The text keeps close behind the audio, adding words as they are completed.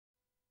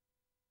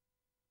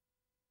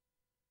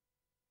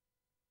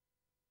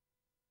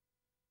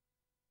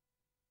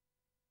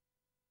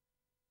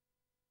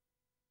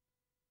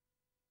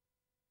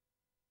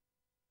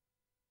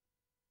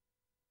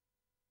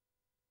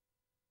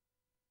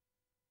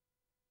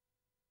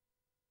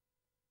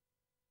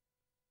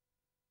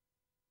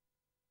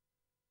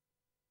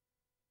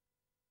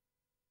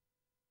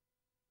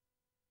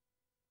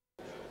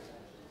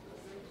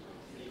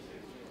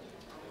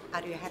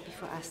Are you happy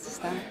for us to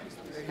start?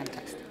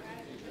 Fantastic.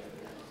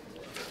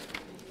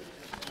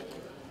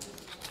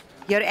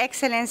 Your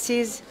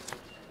Excellencies,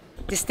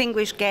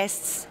 distinguished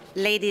guests,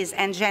 ladies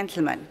and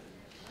gentlemen,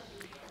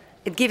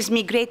 it gives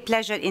me great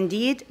pleasure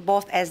indeed,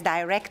 both as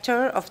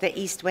director of the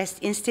EastWest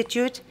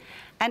Institute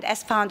and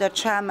as founder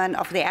chairman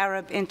of the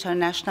Arab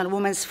International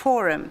Women's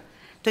Forum,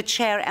 to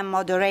chair and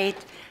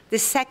moderate the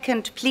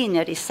second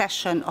plenary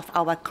session of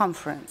our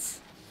conference.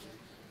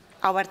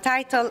 Our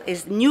title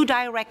is New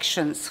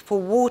Directions for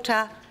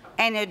Water,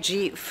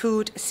 Energy,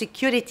 Food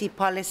Security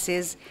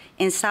Policies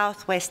in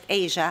Southwest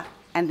Asia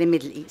and the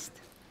Middle East.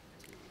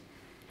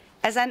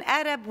 As an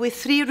Arab with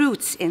 3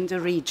 roots in the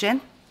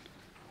region,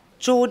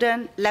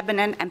 Jordan,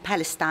 Lebanon, and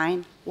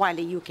Palestine, while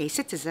a UK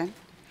citizen,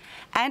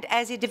 and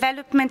as a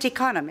development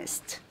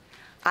economist,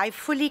 I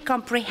fully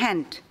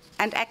comprehend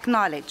and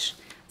acknowledge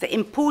the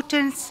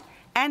importance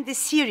and the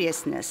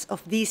seriousness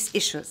of these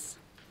issues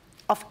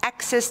of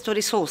access to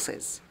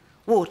resources,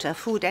 water,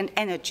 food, and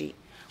energy,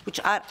 which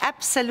are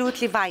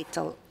absolutely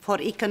vital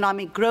for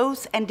economic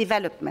growth and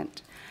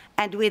development,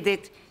 and with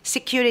it,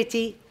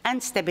 security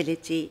and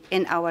stability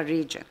in our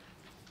region.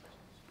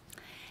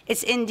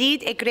 It's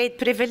indeed a great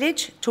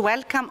privilege to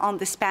welcome on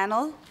this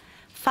panel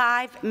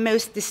 5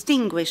 most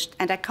distinguished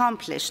and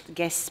accomplished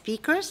guest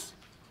speakers.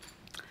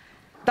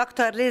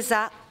 Dr.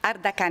 Reza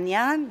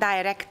Ardakanian,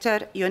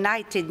 Director,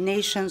 United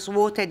Nations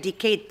Water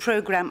Decade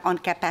Program on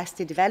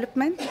Capacity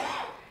Development.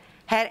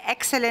 Her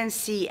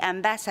Excellency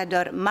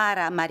Ambassador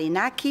Mara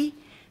Marinaki,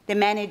 the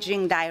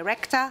Managing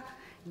Director,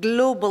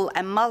 Global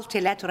and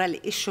Multilateral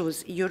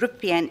Issues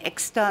European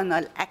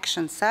External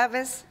Action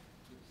Service.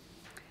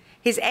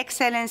 His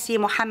Excellency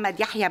Mohammed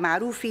Yahya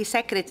Maroufi,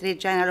 Secretary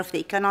General of the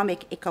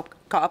Economic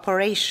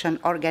Cooperation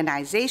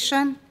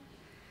Organization.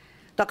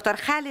 Dr.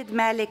 Khalid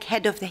Malik,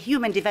 Head of the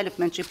Human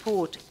Development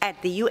Report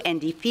at the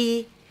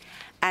UNDP,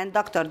 and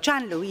Dr.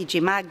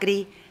 Gianluigi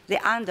Magri, the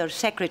Under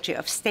Secretary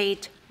of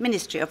State,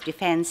 Ministry of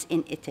Defense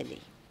in Italy.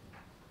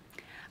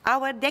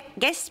 Our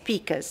guest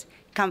speakers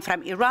come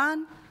from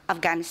Iran,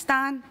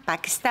 Afghanistan,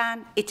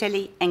 Pakistan,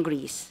 Italy, and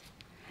Greece.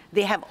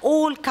 They have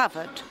all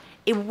covered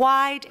a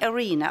wide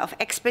arena of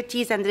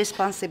expertise and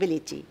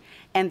responsibility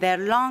in their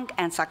long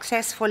and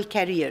successful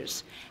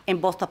careers in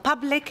both the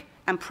public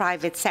and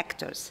private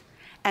sectors,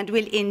 and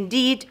will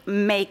indeed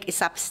make a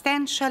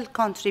substantial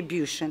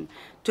contribution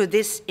to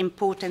this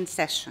important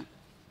session.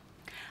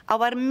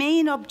 Our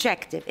main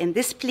objective in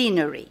this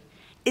plenary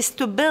is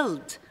to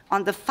build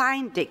on the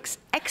findings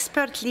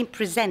expertly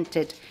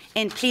presented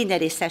in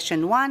plenary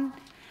session 1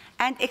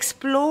 and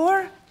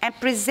explore and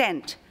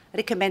present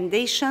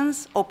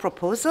recommendations or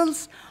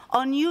proposals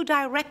on new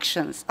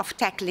directions of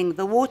tackling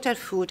the water,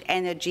 food,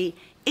 energy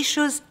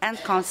issues and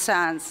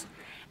concerns,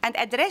 and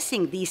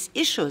addressing these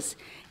issues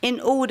in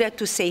order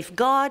to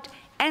safeguard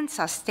and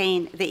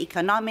sustain the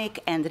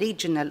economic and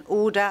regional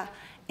order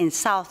in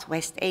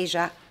Southwest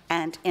Asia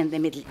and in the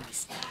Middle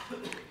East.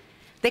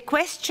 The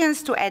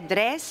questions to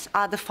address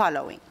are the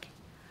following.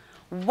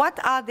 What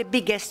are the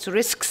biggest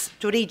risks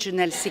to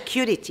regional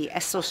security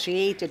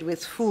associated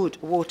with food,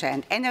 water,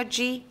 and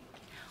energy?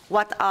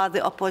 What are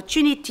the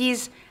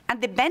opportunities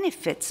and the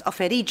benefits of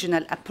a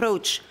regional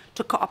approach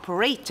to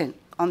cooperating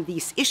on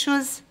these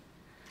issues?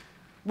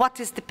 What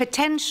is the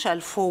potential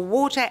for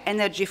water,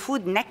 energy,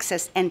 food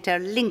nexus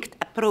interlinked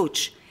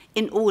approach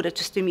in order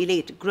to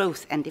stimulate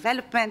growth and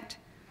development?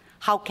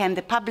 How can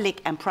the public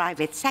and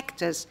private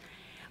sectors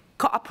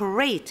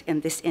cooperate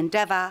in this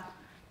endeavor?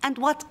 And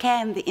what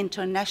can the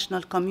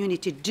international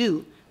community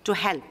do to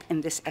help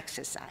in this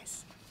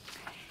exercise?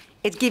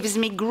 It gives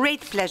me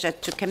great pleasure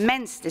to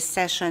commence this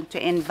session to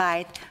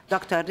invite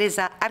Dr.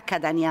 Reza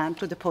Ardakanian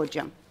to the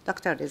podium.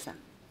 Dr. Reza.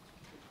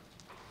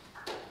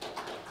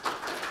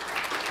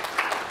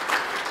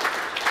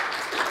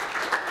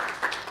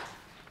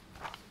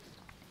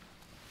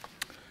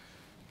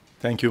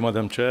 Thank you,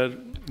 Madam Chair.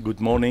 Good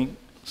morning.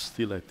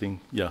 Still, I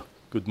think, yeah,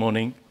 good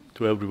morning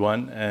to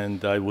everyone.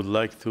 And I would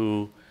like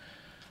to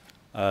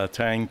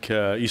thank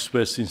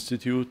EastWest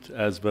Institute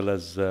as well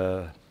as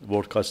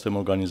World Customs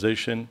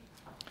Organization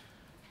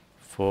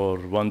for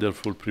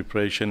wonderful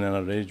preparation and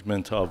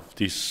arrangement of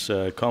this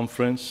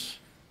conference.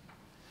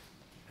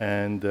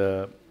 And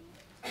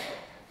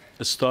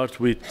start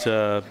with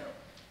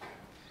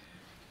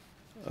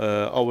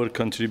our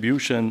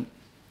contribution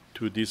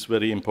to this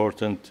very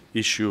important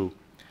issue,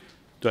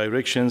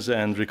 directions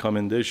and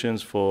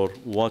recommendations for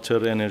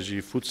water, energy,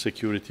 food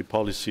security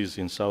policies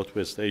in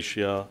Southwest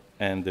Asia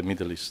and the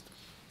Middle East.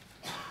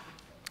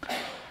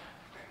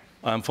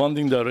 I'm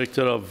founding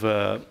director of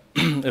a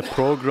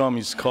program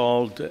is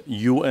called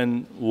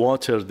UN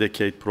Water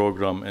Decade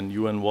Program, and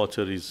UN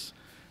Water is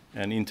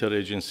an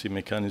interagency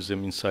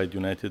mechanism inside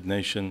United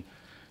Nations.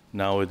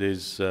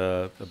 Nowadays,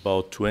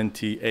 about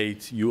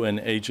 28 UN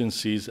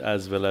agencies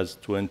as well as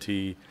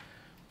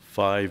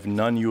 25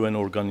 non-UN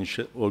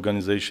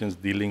organizations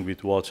dealing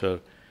with water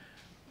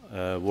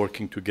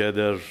working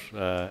together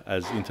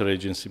as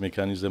interagency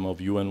mechanism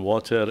of UN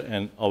Water,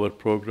 and our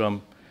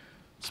program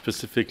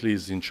specifically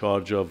is in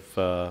charge of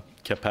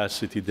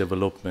capacity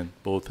development,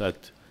 both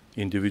at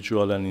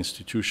individual and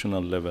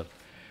institutional level,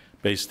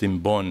 based in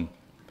Bonn.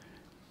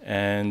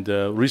 And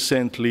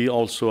recently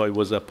also I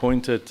was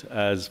appointed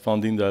as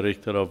founding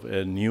director of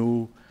a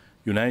new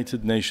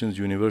United Nations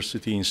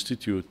University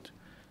Institute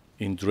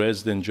in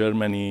Dresden,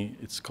 Germany.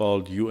 It's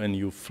called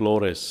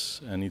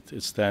UNWDPC, and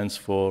it stands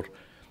for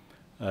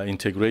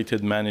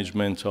Integrated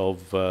Management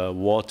of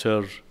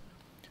Water,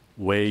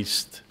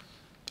 Waste,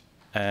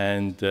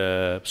 and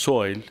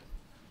Soil,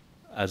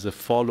 as a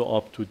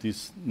follow-up to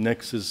this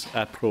nexus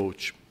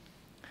approach.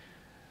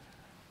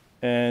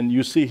 And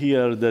you see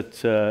here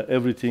that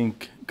everything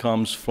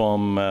comes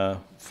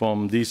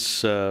from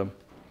these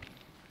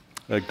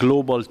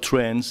global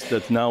trends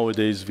that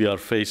nowadays we are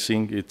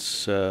facing.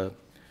 It's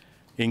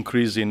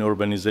increase in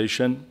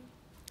urbanization,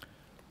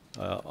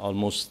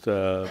 almost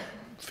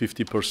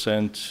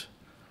 50%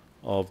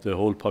 of the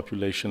whole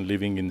population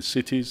living in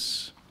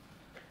cities,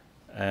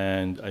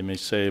 and I may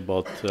say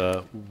about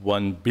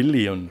 1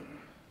 billion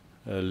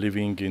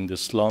living in the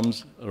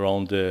slums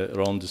around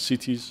the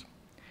cities,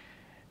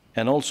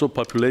 and also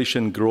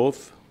population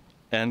growth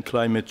and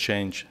climate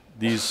change.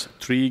 These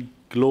three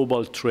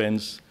global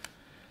trends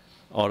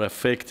are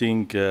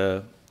affecting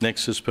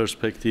nexus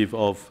perspective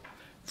of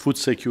food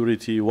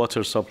security,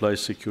 water supply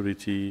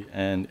security,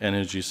 and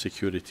energy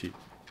security.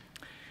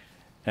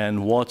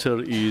 And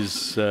water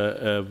is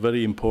a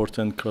very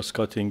important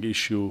cross-cutting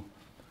issue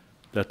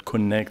that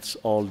connects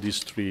all these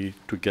three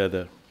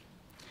together.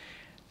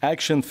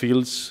 Action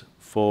fields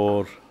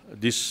for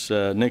this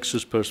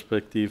nexus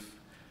perspective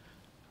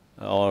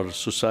are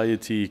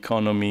society,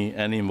 economy,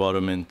 and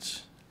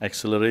environment,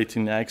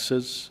 accelerating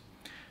access,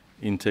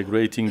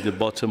 integrating the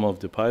bottom of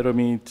the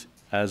pyramid,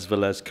 as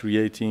well as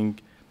creating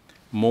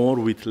more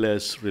with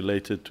less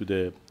related to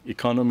the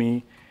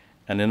economy.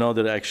 And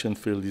another action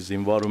field is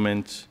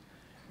environment,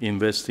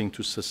 investing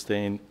to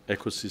sustain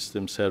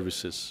ecosystem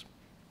services.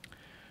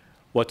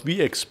 What we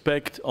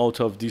expect out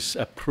of this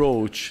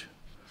approach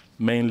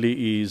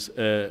mainly is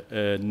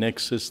a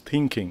nexus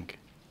thinking.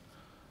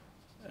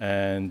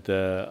 And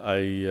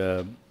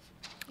I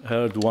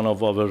heard one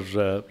of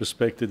our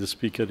respected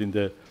speaker in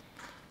the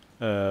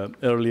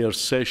earlier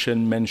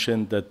session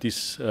mentioned that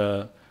this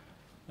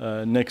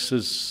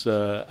nexus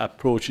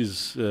approach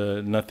is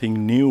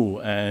nothing new,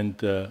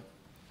 and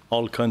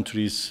all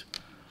countries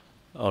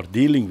are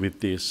dealing with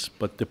this.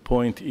 But the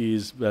point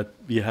is that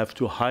we have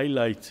to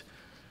highlight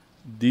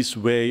this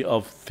way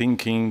of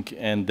thinking,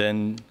 and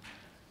then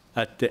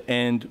at the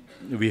end,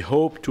 we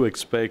hope to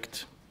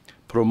expect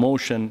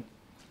promotion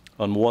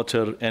on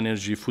water,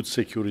 energy, food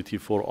security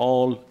for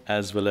all,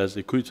 as well as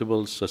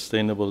equitable,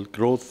 sustainable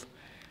growth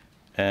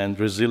and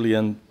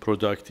resilient,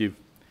 productive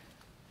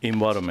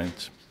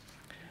environment.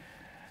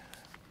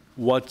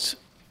 What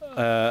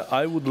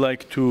I would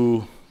like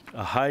to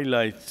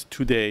highlight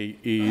today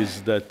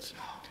is that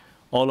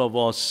all of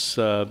us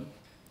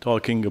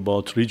talking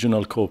about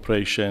regional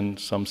cooperation,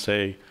 some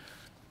say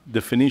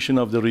definition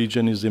of the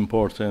region is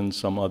important,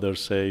 some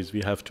others say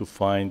we have to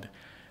find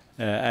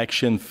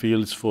action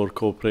fields for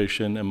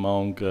cooperation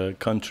among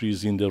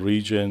countries in the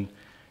region,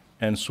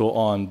 and so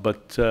on.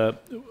 But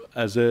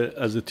as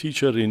a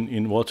teacher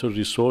in water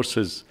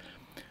resources,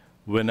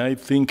 when I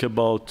think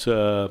about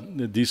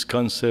this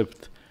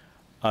concept,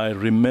 I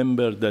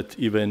remember that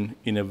even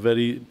in a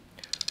very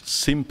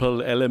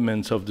simple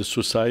element of the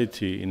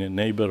society, in a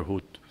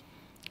neighborhood,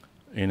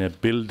 in a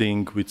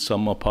building with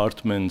some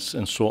apartments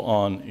and so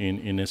on,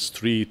 in a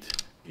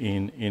street,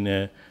 in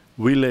a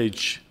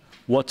village,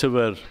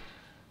 whatever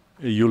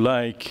you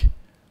like,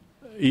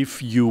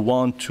 if you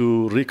want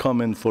to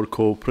recommend for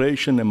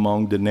cooperation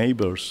among the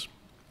neighbors,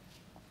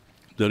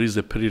 there is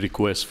a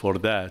prerequisite for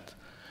that.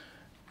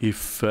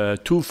 If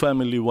two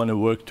families want to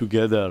work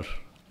together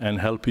and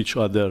help each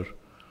other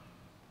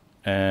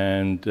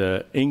and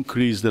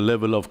increase the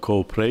level of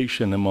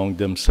cooperation among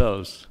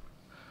themselves,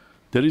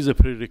 there is a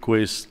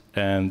prerequisite,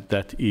 and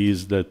that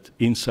is that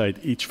inside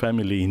each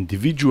family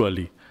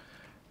individually,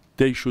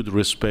 they should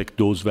respect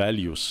those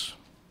values.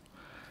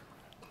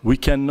 We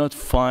cannot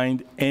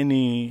find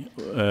any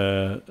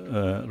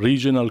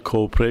regional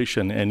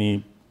cooperation,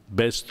 any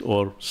best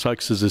or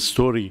success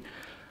story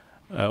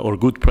or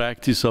good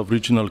practice of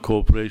regional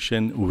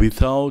cooperation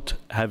without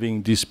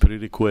having this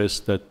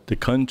prerequisite that the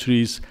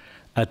countries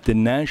at the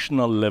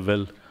national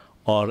level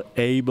are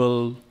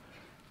able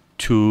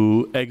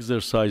to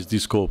exercise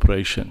this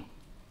cooperation.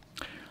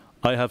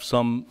 I have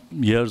some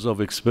years of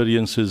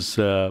experiences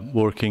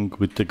working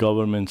with the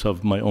governments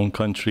of my own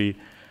country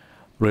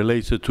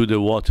related to the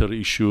water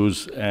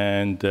issues,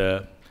 and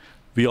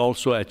we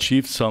also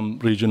achieved some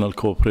regional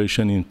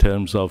cooperation in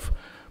terms of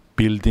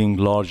building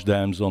large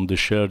dams on the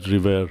shared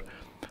river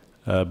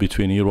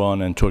between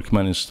Iran and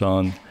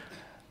Turkmenistan,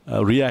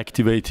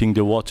 reactivating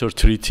the water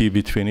treaty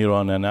between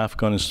Iran and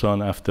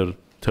Afghanistan after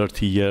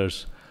 30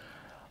 years,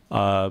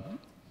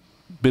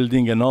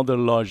 building another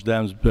large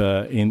dams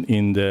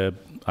in the,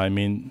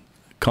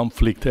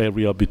 conflict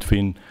area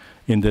between,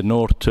 in the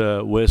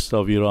northwest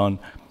of Iran,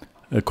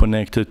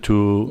 connected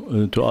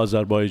to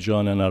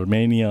Azerbaijan and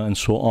Armenia and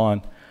so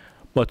on.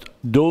 But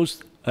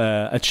those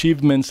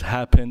achievements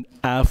happen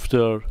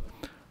after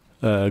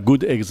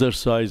good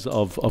exercise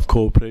of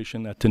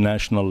cooperation at the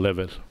national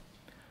level.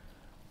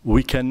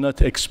 We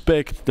cannot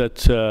expect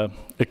that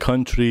a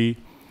country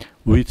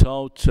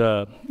without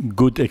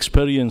good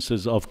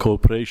experiences of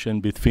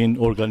cooperation between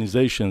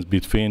organizations,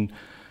 between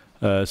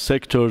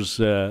sectors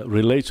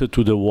related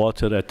to the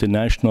water at the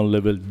national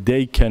level,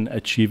 they can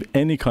achieve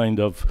any kind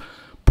of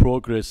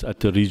progress at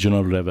the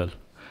regional level.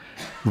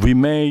 We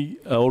may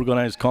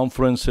organize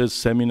conferences,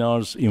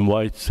 seminars,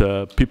 invite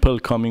people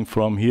coming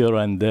from here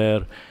and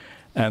there,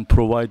 and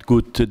provide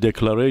good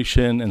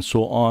declaration and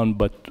so on,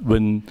 but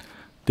when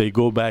they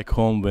go back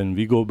home, when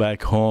we go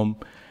back home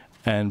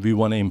and we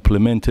want to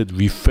implement it,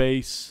 we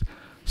face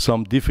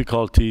some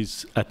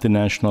difficulties at the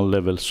national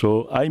level.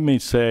 So I may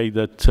say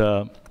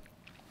that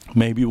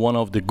maybe one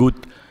of the good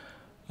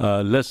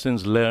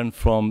lessons learned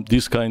from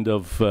this kind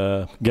of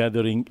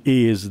gathering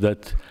is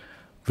that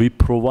we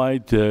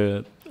provide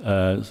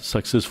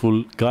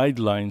successful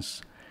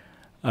guidelines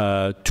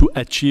to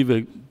achieve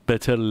a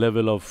better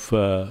level of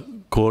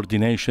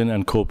coordination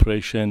and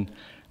cooperation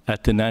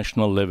at the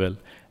national level.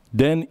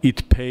 Then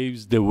it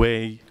paves the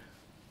way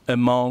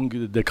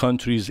among the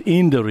countries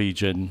in the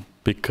region,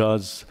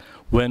 because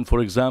when, for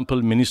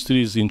example,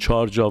 ministries in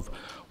charge of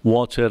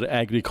water,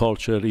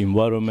 agriculture,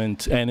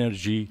 environment,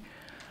 energy,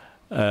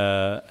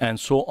 and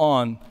so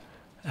on,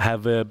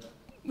 have a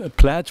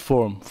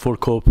platform for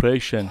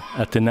cooperation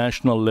at the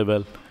national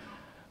level,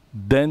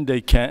 then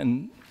they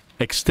can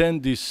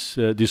extend this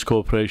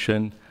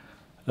cooperation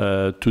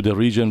to the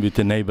region with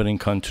the neighboring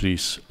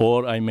countries.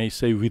 Or I may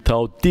say,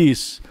 without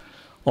this,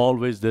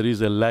 always there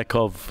is a lack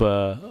of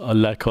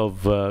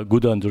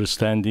good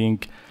understanding,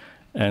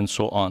 and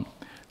so on.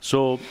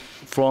 So,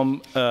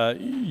 from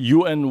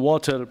UN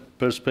water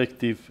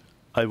perspective,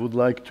 I would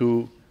like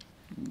to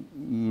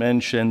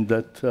mention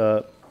that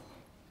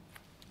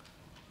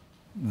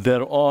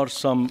there are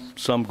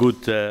some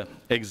good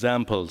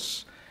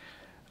examples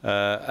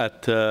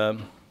at 3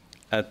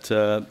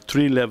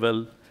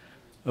 level.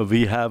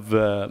 We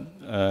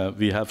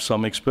have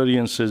some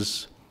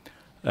experiences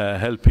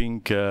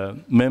helping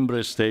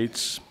member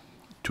states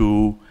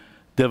to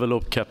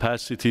develop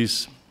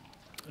capacities,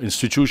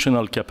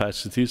 institutional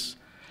capacities,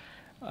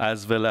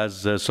 as well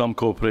as some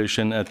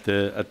cooperation at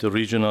the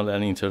regional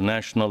and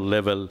international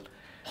level.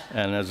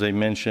 And as I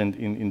mentioned,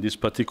 in this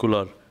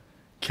particular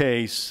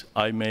case,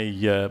 I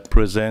may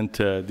present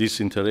this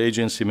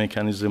interagency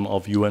mechanism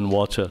of UN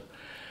water,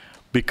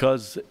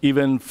 because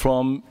even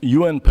from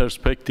UN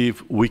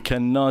perspective, we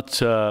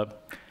cannot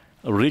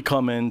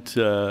recommend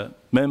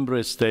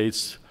member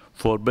states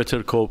for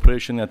better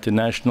cooperation at the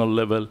national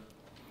level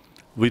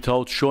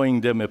without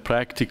showing them a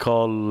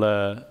practical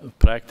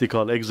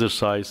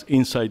exercise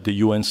inside the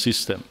UN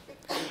system.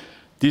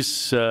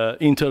 This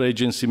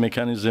interagency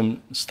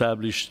mechanism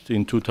established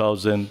in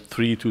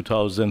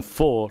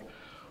 2003-2004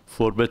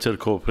 for better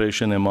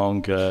cooperation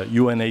among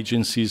UN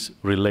agencies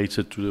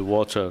related to the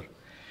water.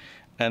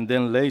 And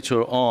then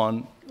later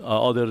on,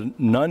 other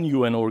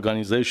non-UN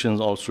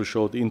organizations also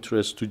showed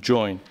interest to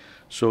join.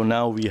 So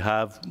now we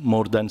have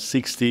more than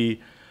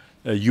 60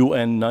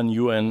 UN,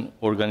 non-UN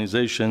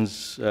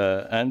organizations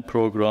and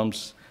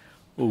programs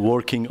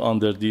working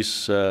under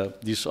this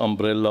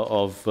umbrella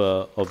of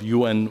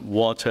UN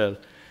water.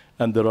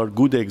 And there are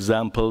good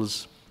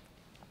examples.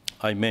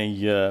 I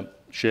may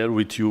share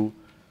with you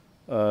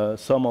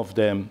some of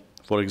them.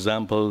 For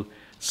example,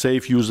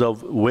 safe use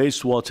of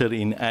wastewater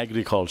in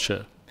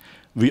agriculture.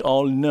 We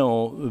all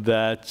know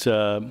that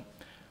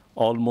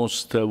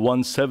almost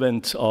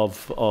 1/7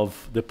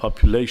 of the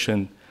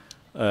population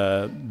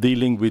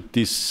dealing with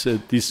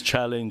this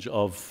challenge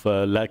of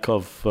lack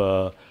of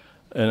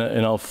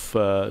enough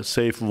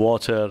safe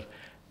water,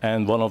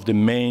 and one of the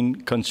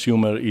main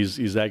consumer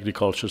is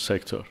agriculture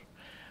sector.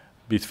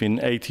 Between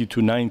 80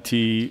 to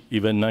 90,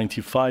 even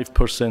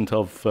 95%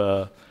 of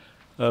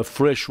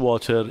fresh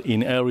water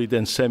in arid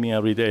and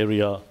semi-arid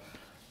area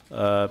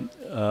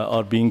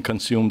are being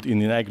consumed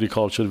in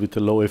agriculture with a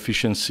low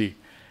efficiency.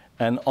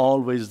 And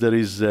always there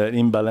is an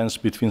imbalance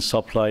between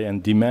supply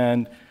and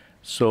demand.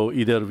 So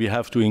either we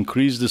have to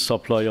increase the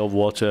supply of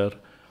water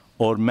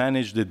or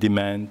manage the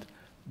demand.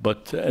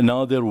 But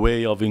another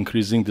way of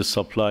increasing the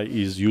supply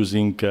is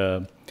using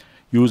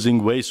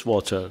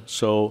wastewater.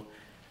 So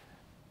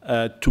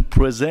to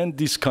present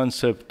this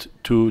concept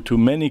to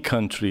many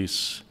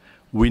countries,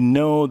 we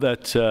know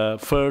that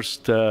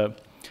first,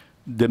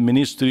 the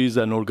ministries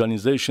and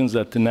organizations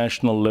at the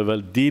national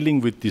level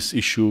dealing with this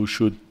issue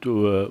should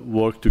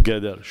work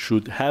together,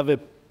 should have a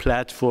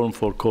platform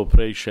for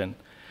cooperation.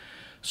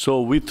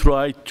 So we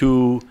try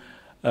to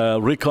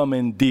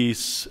recommend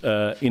this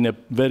in a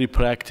very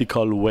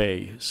practical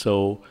way.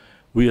 So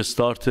we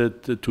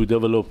started to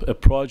develop a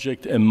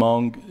project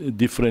among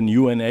different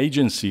UN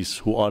agencies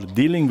who are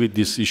dealing with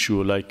this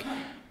issue, like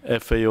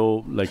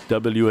FAO, like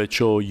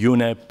WHO,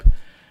 UNEP,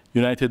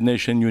 United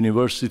Nations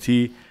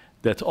University,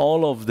 that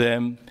all of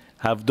them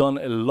have done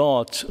a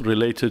lot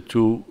related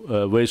to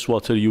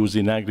wastewater use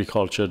in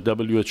agriculture.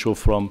 WHO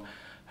from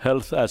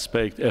health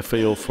aspect,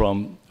 FAO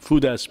from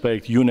food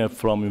aspect, UNEP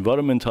from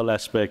environmental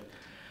aspect.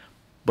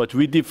 But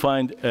we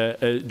defined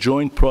a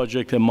joint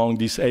project among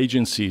these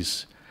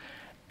agencies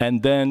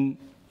and then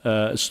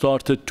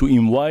started to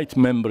invite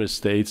member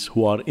states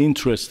who are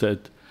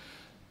interested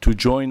to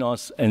join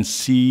us and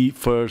see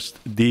first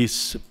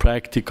this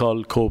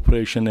practical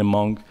cooperation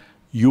among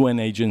UN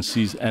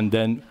agencies, and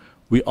then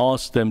we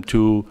asked them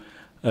to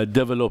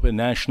develop a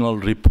national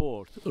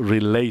report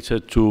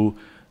related to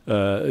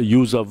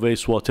use of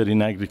wastewater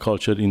in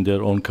agriculture in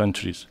their own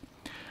countries.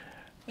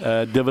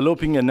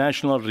 Developing a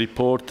national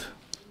report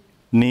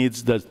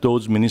needs that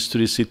those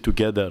ministries sit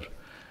together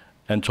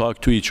and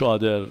talk to each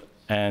other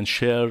and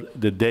share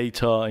the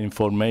data,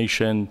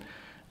 information,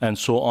 and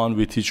so on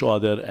with each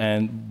other.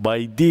 And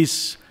by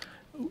this,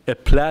 a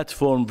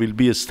platform will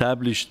be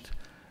established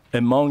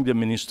among the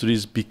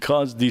ministries,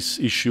 because this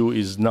issue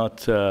is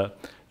not an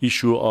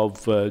issue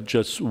of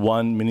just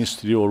one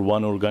ministry or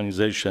one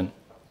organization.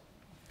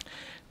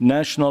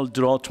 National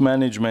drought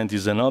management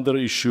is another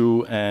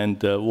issue,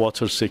 and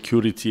water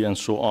security and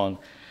so on.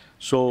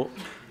 So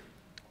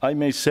I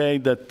may say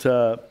that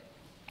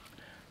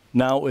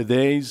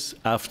nowadays,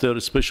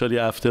 especially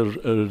after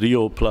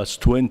Rio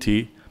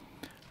 +20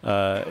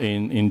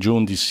 in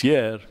June this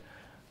year,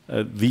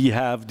 we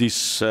have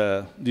this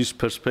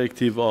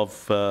perspective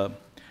of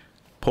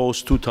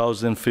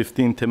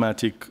post-2015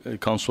 thematic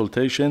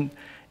consultation.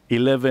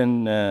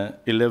 11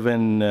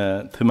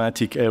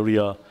 thematic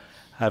areas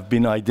have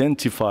been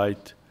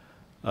identified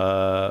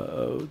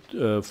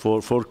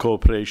for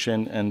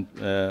cooperation, and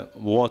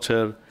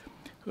water,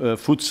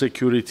 food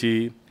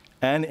security,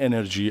 and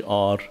energy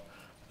are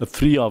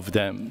 3 of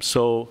them.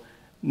 So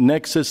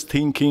nexus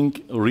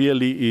thinking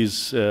really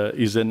is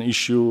an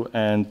issue,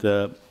 and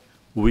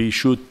we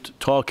should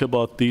talk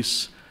about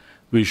this.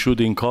 We should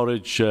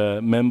encourage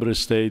member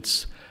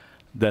states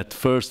that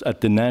first at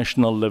the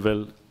national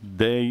level,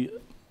 they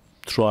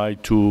try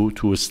to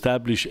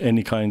establish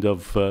any kind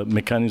of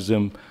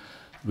mechanism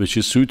which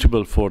is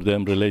suitable for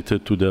them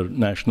related to their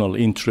national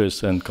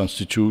interests and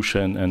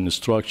constitution and the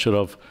structure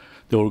of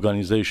the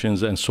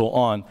organizations and so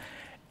on.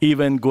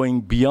 Even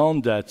going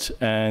beyond that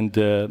and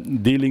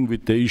dealing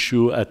with the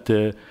issue at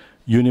the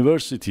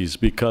universities,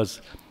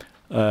 because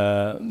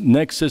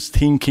nexus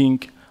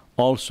thinking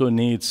also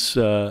needs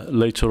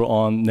later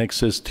on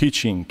nexus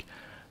teaching.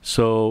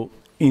 So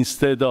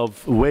instead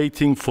of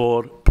waiting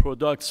for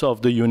products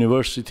of the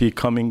university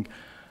coming,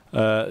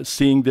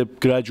 seeing the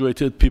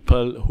graduated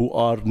people who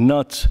are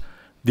not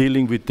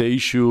dealing with the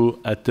issue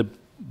at the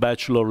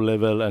bachelor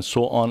level and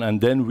so on,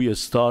 and then we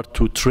start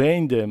to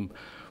train them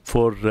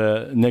for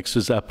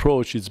nexus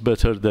approach, it's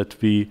better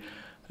that we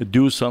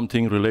do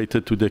something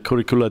related to the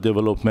curricular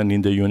development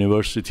in the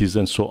universities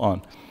and so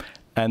on.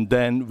 And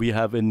then we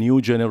have a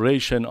new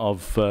generation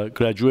of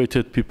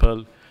graduated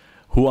people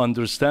who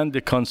understand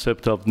the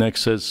concept of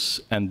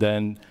nexus, and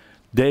then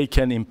they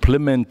can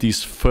implement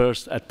this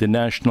first at the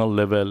national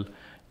level,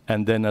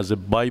 and then as a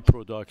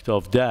byproduct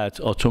of that,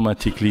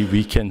 automatically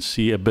we can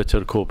see a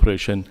better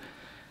cooperation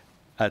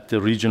at the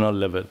regional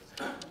level.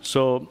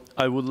 So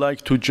I would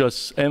like to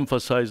just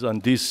emphasize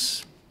on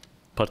this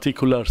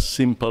particular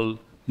simple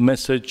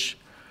message,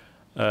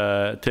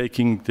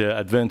 taking the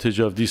advantage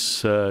of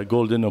this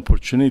golden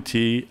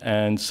opportunity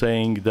and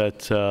saying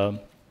that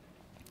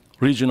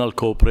regional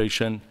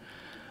cooperation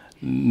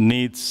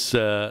needs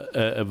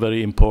a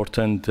very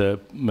important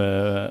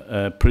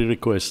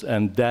prerequisite,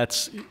 and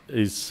that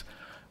is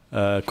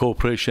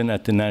cooperation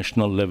at the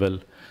national level.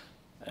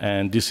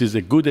 And this is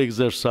a good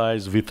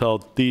exercise.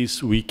 Without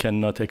this, we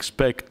cannot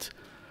expect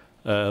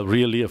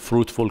really a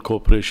fruitful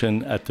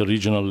cooperation at the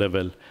regional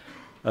level.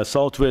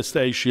 Southwest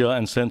Asia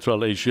and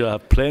Central Asia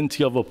have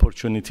plenty of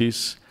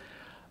opportunities.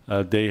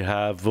 They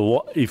have,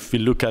 if we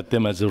look at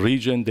them as a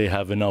region, they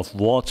have enough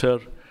water,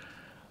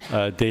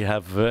 they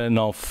have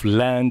enough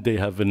land, they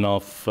have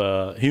enough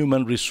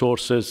human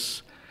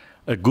resources,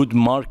 a good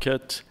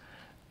market,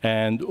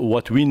 and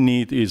what we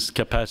need is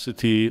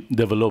capacity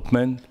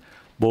development,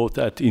 both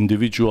at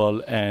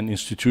individual and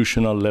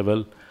institutional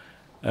level.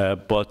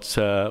 But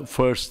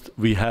first,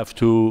 we have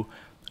to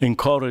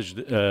encourage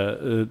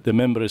the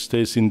member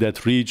states in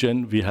that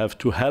region. We have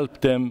to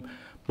help them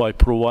by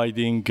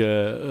providing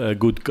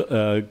good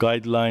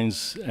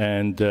guidelines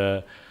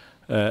and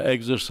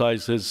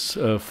exercises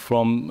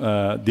from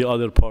the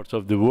other parts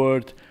of the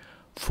world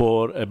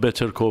for a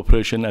better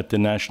cooperation at the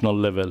national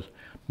level.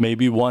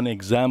 Maybe one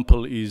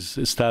example is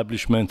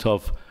establishment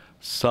of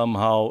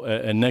somehow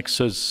a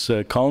nexus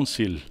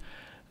council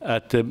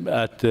at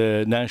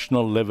the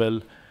national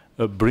level,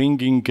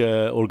 bringing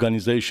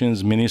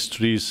organizations,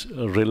 ministries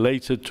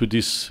related to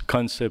this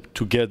concept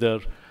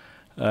together,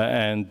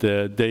 and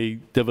they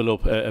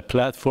develop a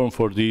platform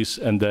for this,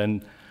 and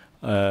then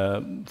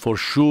for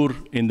sure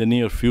in the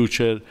near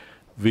future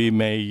we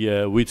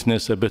may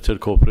witness a better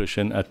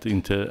cooperation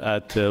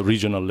at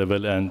regional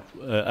level and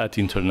at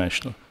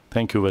international.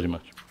 Thank you very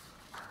much.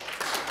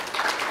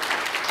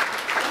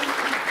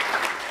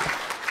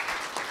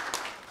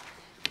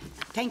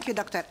 Thank you,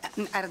 Dr.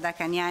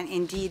 Ardakanian,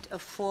 indeed,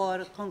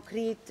 for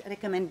concrete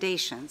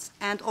recommendations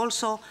and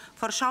also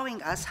for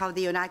showing us how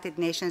the United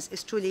Nations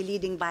is truly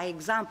leading by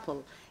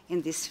example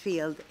in this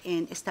field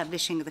in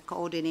establishing the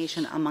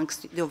coordination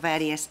amongst the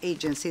various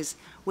agencies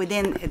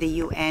within the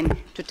UN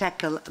to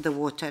tackle the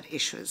water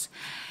issues.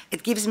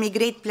 It gives me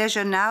great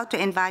pleasure now to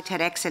invite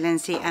Her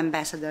Excellency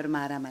Ambassador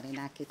Mara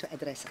Marinaki to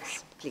address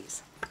us.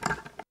 Please.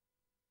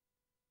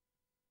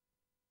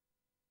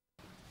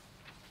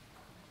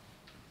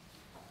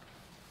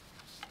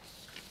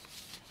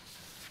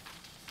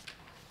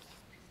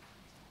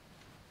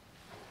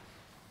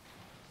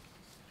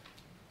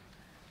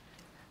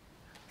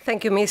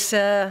 Thank you, Ms.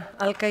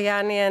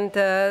 Al-Kaylani, and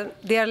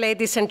dear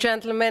ladies and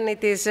gentlemen,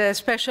 it is a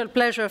special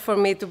pleasure for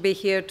me to be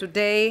here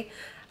today.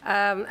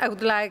 I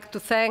would like to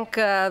thank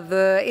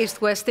the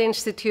EastWest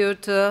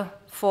Institute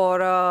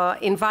for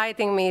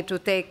inviting me to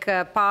take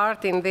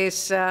part in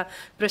this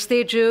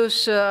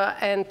prestigious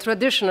and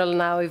traditional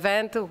now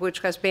event, which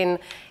has been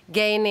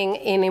gaining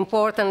in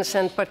importance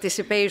and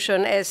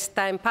participation as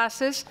time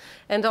passes.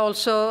 And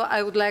also,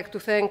 I would like to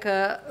thank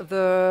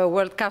the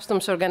World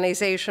Customs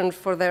Organization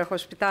for their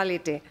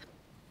hospitality.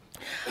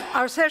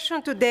 Our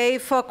session today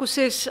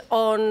focuses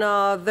on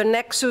the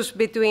nexus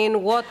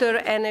between water,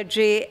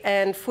 energy,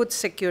 and food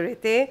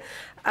security,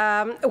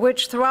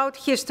 which throughout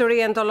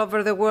history and all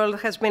over the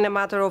world has been a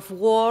matter of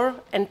war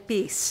and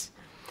peace.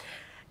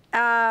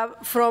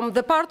 From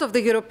the part of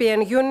the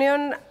European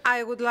Union,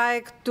 I would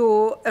like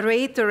to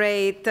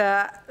reiterate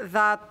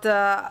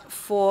that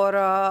for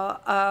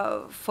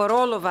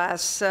all of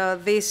us,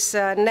 this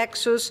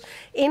nexus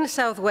in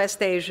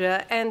Southwest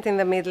Asia and in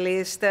the Middle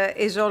East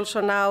is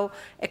also now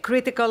a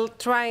critical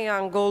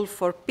triangle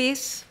for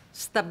peace,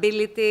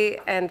 stability,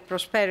 and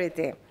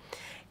prosperity.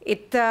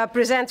 It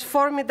presents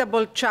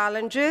formidable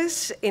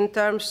challenges in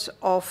terms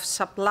of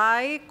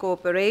supply,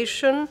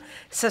 cooperation,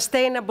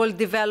 sustainable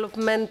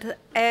development,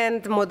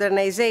 and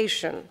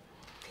modernization.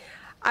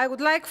 I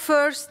would like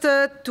first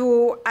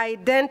to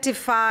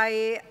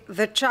identify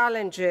the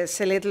challenges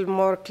a little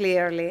more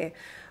clearly.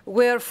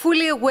 We're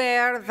fully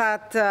aware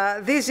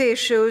that these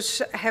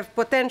issues have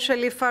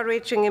potentially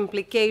far-reaching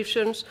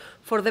implications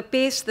for the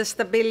peace, the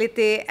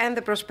stability, and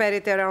the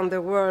prosperity around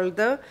the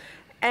world.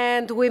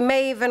 And we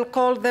may even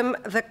call them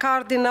the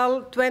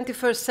cardinal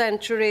 21st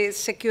century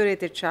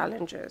security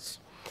challenges.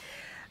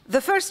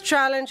 The first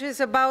challenge is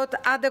about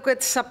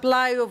adequate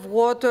supply of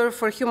water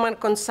for human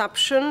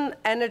consumption,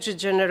 energy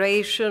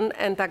generation,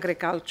 and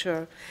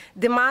agriculture.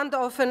 Demand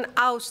often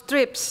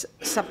outstrips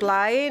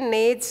supply,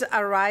 needs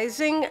are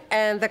rising,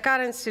 and the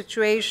current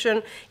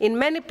situation in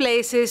many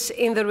places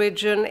in the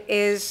region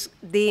is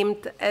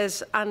deemed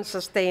as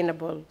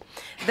unsustainable.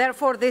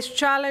 Therefore, this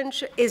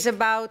challenge is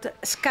about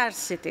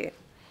scarcity.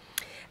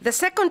 The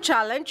second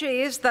challenge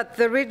is that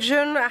the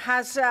region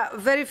has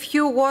very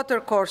few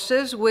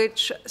watercourses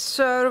which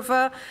serve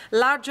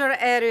larger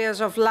areas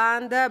of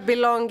land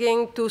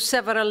belonging to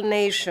several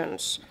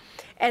nations.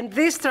 And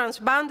these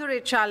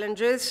transboundary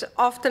challenges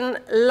often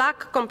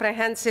lack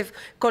comprehensive,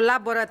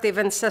 collaborative,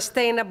 and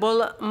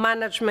sustainable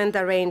management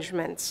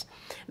arrangements.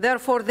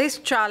 Therefore, this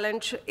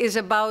challenge is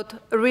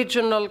about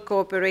regional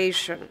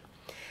cooperation.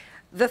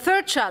 The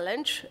third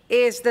challenge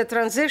is the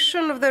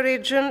transition of the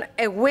region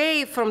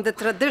away from the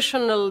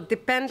traditional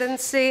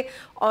dependency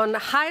on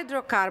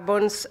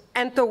hydrocarbons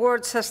and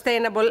towards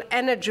sustainable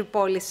energy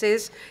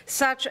policies,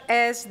 such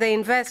as the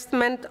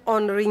investment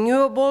on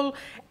renewable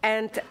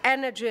and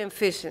energy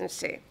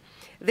efficiency.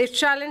 This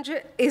challenge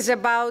is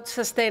about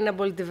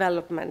sustainable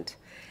development.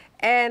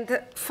 And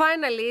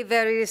finally,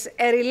 there is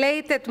a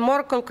related,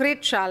 more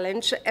concrete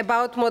challenge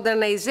about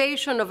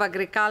modernization of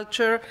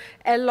agriculture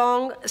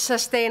along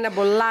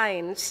sustainable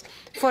lines,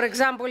 for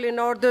example, in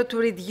order to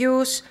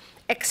reduce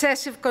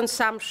excessive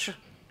consumption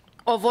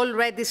of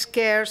already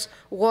scarce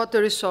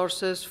water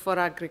resources for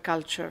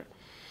agriculture.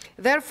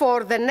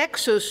 Therefore, the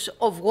nexus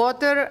of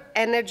water,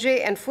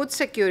 energy, and food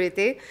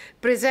security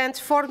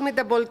presents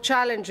formidable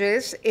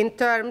challenges in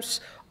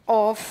terms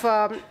of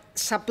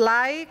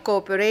supply,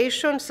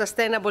 cooperation,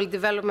 sustainable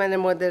development,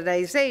 and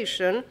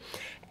modernization.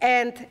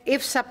 And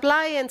if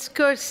supply and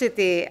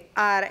scarcity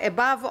are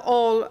above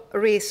all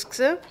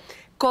risks,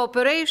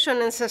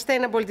 cooperation and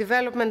sustainable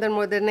development and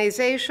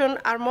modernization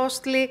are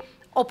mostly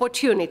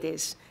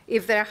opportunities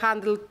if they're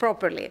handled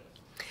properly.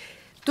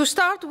 To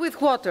start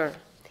with water,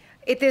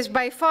 it is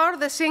by far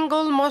the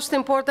single most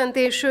important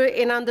issue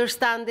in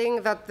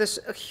understanding that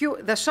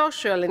the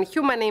social and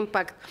human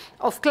impact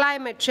of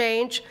climate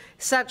change,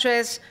 such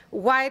as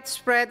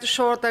widespread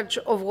shortage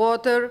of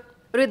water,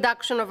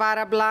 reduction of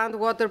Arab land,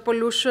 water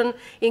pollution,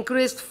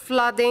 increased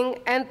flooding,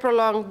 and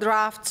prolonged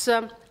droughts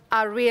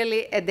are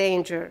really a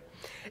danger.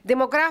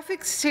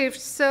 Demographic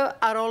shifts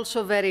are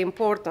also very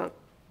important.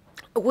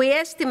 we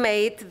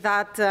estimate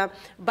that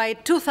by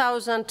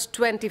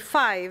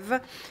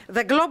 2025,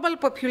 the global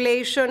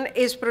population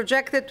is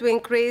projected to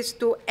increase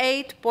to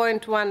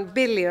 8.1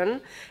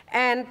 billion,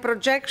 and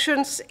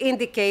projections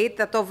indicate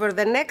that over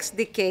the next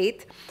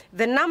decade,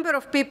 the number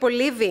of people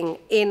living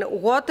in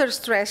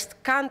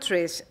water-stressed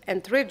countries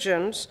and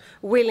regions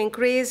will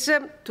increase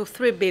to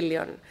 3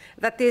 billion.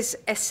 That is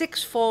a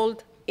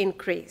six-fold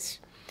increase.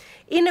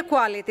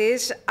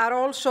 Inequalities are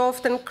also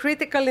often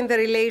critical in the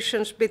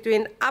relations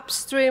between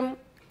upstream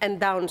and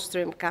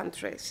downstream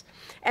countries.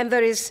 And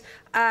there is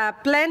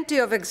plenty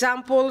of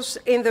examples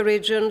in the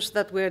regions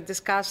that we're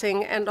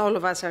discussing, and all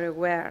of us are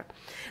aware.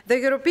 The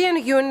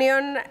European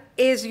Union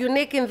is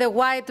unique in the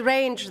wide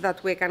range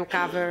that we can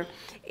cover.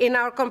 In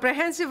our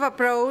comprehensive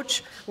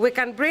approach, we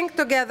can bring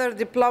together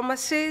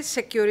diplomacy,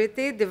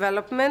 security,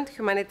 development,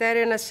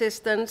 humanitarian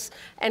assistance,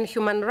 and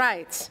human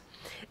rights.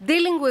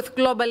 Dealing with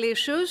global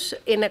issues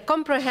in a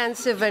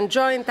comprehensive and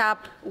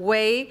joined-up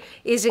way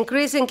is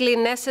increasingly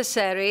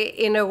necessary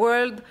in a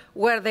world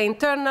where the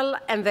internal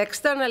and the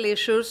external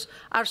issues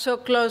are so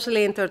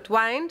closely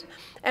intertwined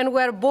and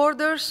where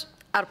borders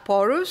are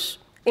porous,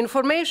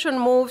 information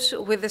moves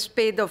with the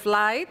speed of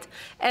light,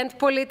 and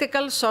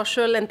political,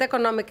 social, and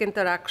economic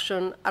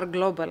interaction are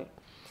global.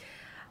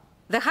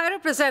 The High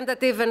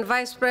Representative and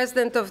Vice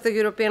President of the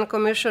European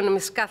Commission,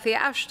 Ms. Cathy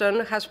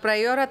Ashton, has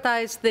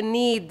prioritized the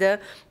need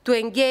to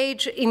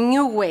engage in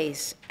new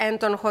ways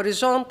and on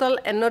horizontal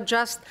and not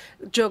just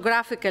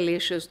geographical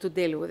issues to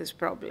deal with these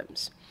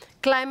problems.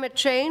 Climate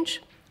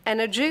change,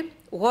 energy,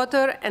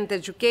 water, and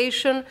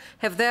education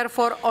have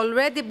therefore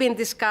already been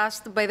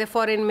discussed by the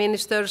foreign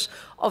ministers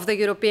of the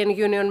European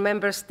Union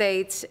member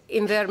states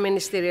in their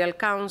ministerial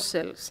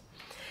councils.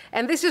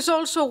 And this is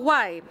also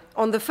why,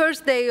 on the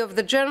first day of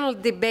the general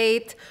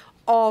debate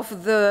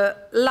of the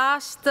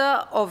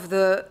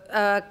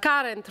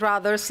current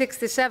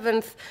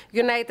 67th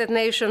United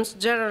Nations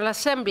General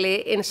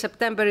Assembly in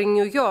September in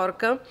New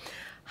York,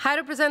 High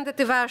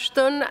Representative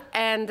Ashton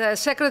and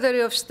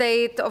Secretary of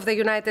State of the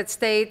United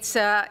States,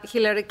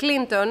 Hillary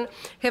Clinton,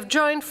 have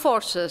joined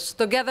forces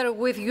together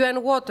with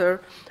UN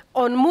Water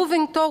on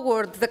moving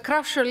toward the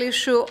crucial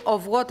issue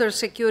of water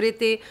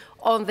security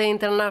on the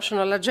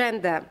international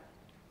agenda.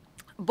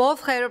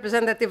 Both High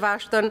Representative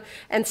Ashton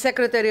and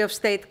Secretary of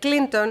State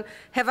Clinton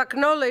have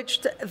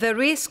acknowledged the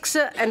risks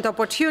and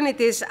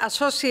opportunities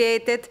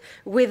associated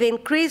with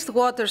increased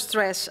water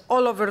stress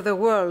all over the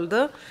world,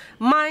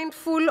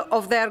 mindful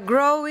of their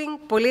growing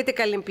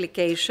political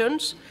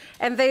implications,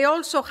 and they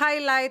also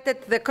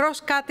highlighted the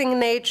cross-cutting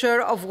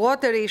nature of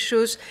water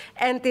issues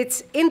and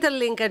its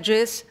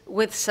interlinkages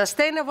with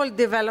sustainable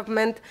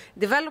development,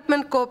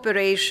 development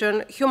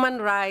cooperation,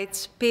 human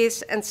rights,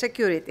 peace, and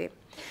security.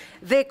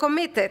 They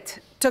committed,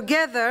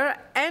 together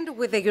and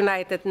with the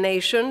United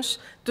Nations,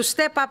 to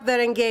step up their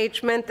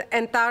engagement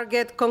and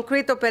target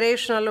concrete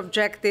operational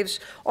objectives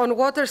on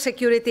water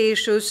security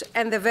issues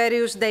and the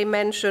various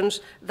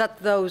dimensions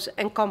that those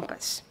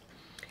encompass.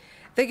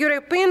 The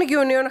European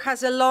Union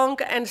has a long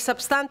and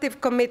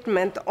substantive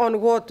commitment on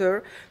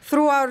water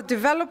through our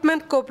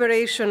development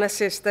cooperation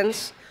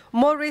assistance,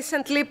 more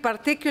recently,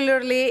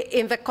 particularly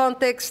in the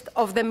context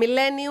of the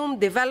Millennium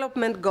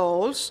Development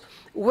Goals,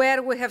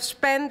 where we have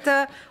spent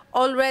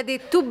already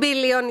 2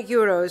 billion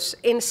euros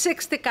in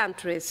 60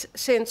 countries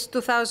since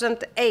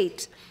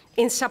 2008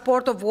 in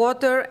support of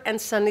water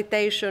and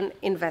sanitation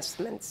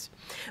investments.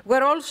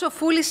 We're also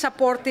fully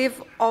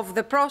supportive of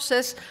the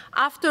process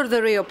after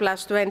the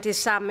Rio+20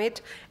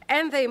 summit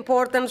and the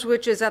importance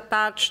which is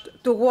attached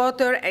to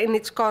water in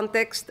its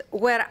context,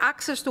 where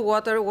access to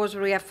water was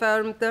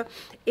reaffirmed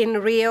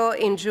in Rio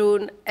in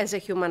June as a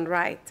human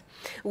right.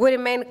 We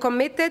remain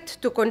committed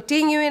to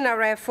continuing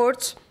our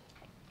efforts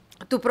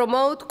to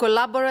promote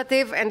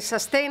collaborative and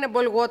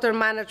sustainable water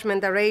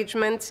management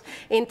arrangements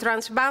in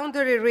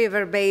transboundary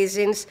river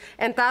basins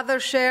and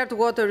other shared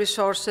water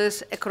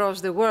resources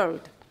across the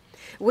world.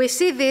 We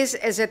see this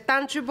as a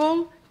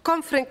tangible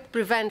conflict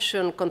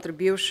prevention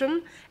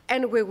contribution,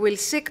 and we will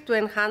seek to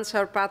enhance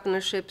our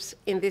partnerships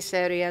in this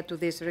area to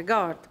this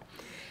regard.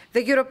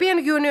 The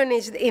European Union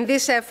in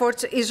these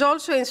efforts is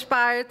also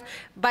inspired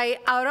by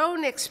our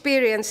own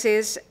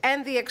experiences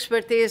and the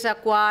expertise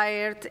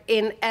acquired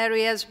in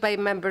areas by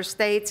member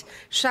states,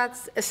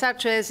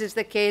 such as is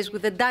the case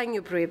with the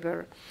Danube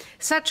River.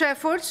 Such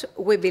efforts,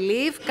 we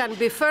believe, can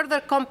be further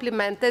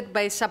complemented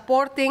by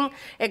supporting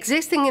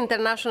existing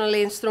international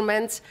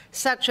instruments,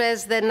 such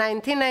as the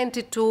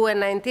 1992 and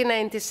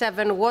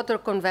 1997 Water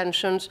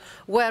Conventions,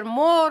 where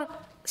more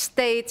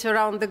states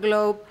around the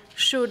globe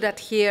should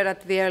adhere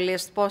at the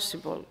earliest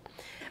possible.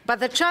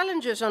 But the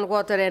challenges on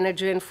water,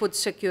 energy, and food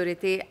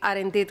security are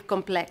indeed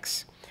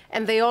complex,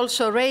 And they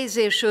also raise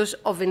issues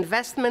of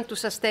investment to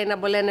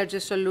sustainable energy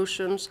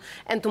solutions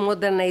and to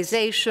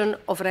modernization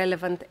of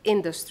relevant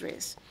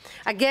industries.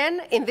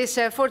 Again, in these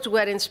efforts, we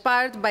are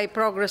inspired by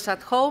progress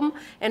at home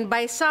and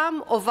by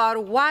some of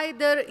our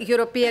wider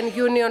European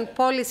Union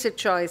policy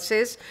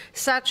choices,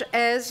 such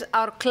as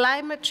our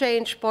climate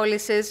change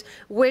policies,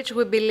 which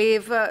we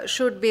believe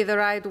should be the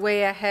right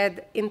way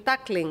ahead in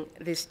tackling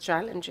these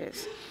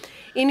challenges.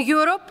 In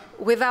Europe,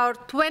 with our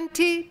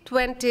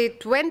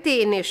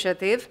 20-20-20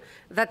 initiative,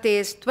 that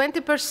is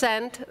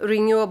 20%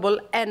 renewable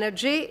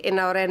energy in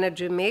our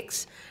energy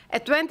mix, a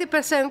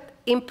 20%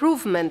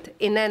 improvement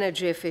in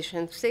energy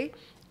efficiency,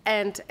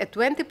 and a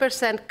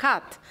 20%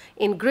 cut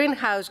in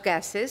greenhouse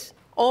gases,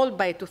 all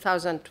by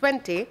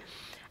 2020,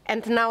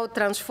 and now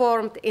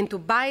transformed into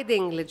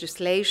binding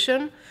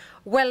legislation,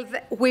 well,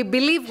 we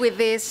believe with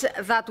this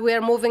that we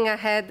are moving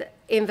ahead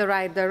in the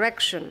right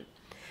direction.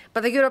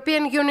 But the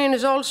European Union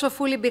is also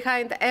fully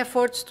behind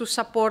efforts to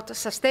support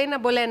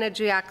sustainable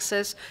energy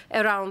access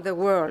around the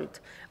world,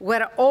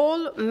 where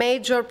all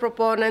major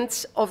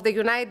proponents of the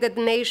United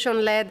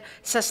Nations-led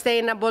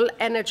Sustainable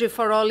Energy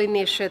for All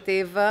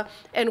initiative,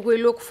 and we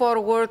look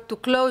forward to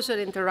closer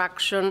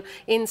interaction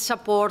in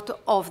support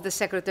of the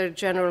Secretary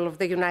General of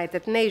the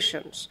United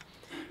Nations.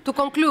 To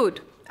conclude,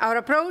 our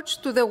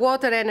approach to the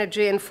water,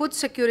 energy, and food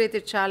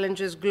security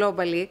challenges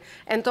globally,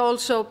 and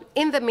also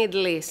in the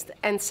Middle East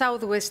and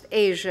Southwest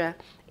Asia,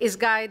 is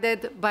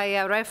guided by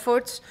our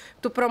efforts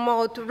to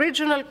promote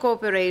regional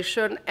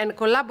cooperation and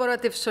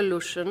collaborative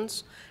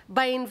solutions,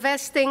 by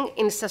investing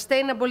in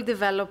sustainable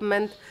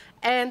development,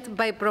 and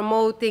by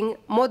promoting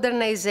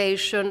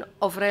modernization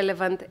of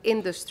relevant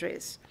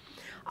industries.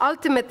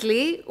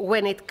 Ultimately,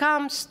 when it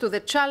comes to the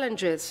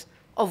challenges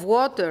of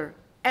water,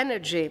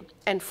 energy,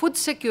 and food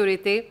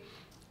security,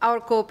 our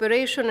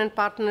cooperation and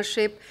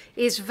partnership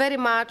is very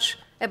much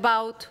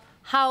about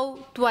how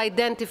to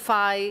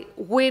identify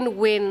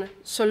win-win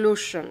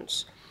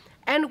solutions.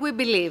 And we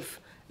believe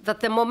that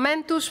the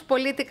momentous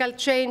political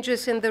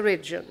changes in the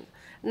region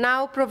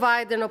now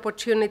provide an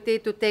opportunity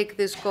to take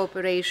this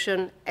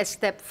cooperation a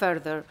step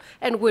further.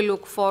 And we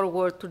look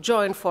forward to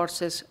join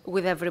forces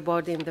with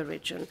everybody in the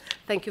region.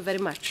 Thank you very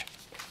much.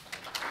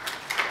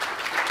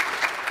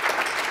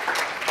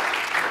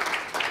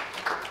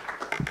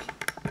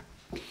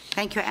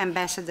 Thank you,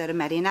 Ambassador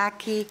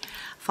Marinaki,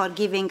 for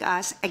giving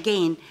us,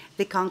 again,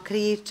 the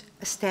concrete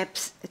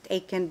steps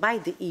taken by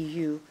the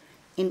EU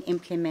in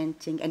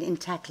implementing and in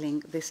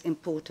tackling this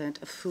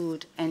important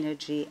food,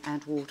 energy,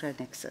 and water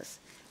nexus.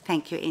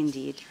 Thank you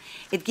indeed.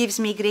 It gives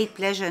me great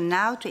pleasure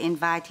now to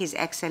invite His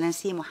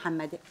Excellency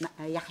Mohammed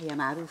Yahya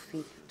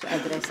Maroufi to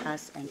address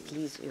us, and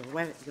please, you're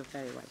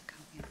very welcome.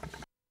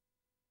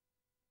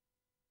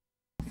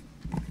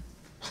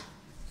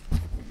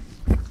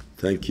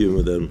 Thank you,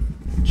 Madam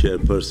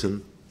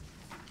Chairperson,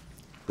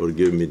 for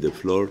giving me the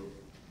floor.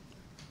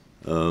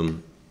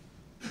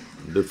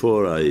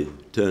 Before I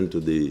turn to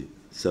the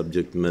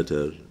subject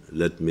matter,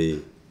 let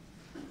me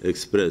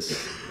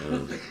express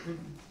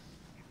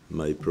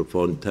my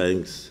profound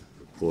thanks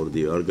for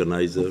the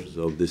organizers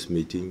of this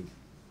meeting.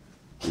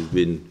 It's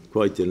been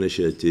quite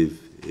initiative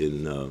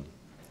in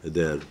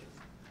their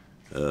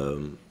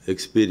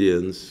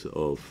experience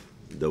of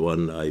the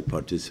one I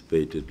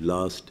participated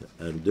last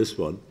and this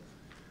one,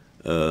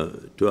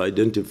 to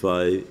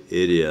identify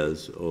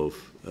areas of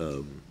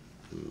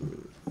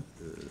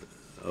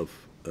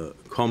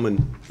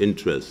common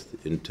interest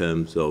in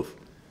terms of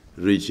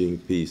reaching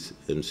peace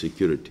and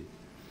security.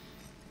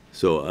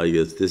 So I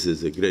guess this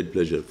is a great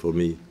pleasure for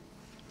me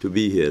to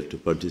be here to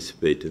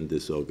participate in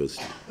this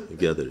August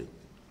gathering.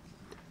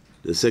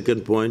 The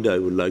second point, I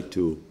would like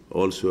to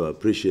also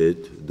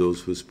appreciate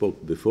those who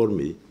spoke before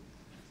me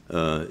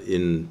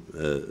in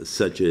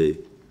such a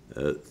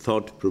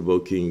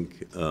thought-provoking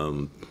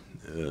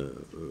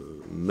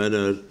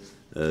manner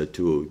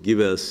to give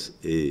us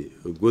a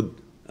good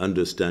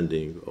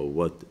understanding of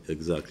what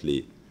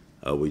exactly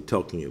are we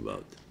talking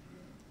about.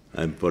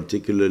 I'm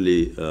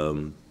particularly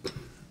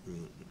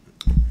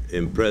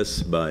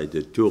impressed by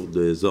the tour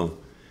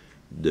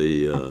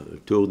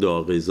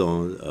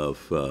d'horizon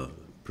of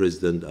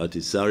President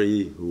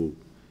Ahtisaari, who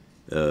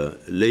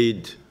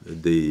laid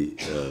the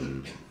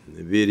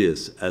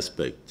various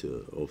aspects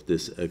of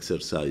this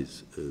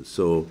exercise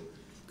so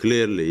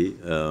clearly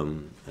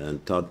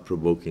and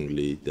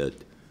thought-provokingly that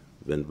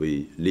when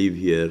we leave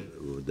here,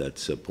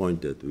 that's a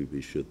point that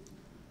we should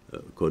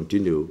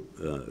continue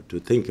to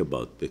think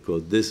about,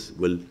 because this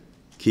will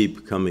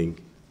keep coming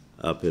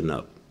up and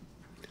up.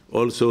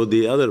 Also,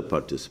 the other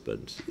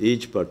participants,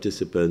 each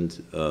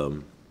participant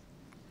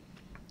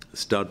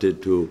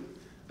started to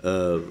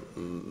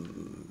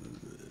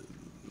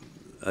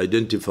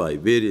identify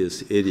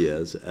various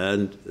areas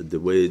and the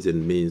ways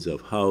and means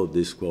of how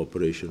this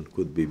cooperation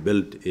could be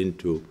built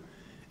into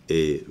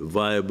a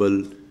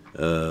viable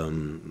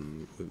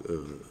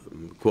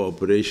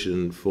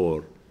cooperation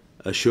for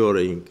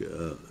assuring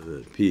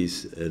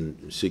peace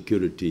and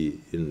security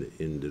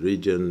in the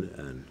region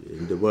and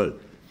in the world.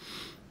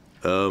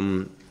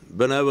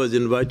 When I was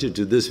invited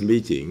to this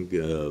meeting,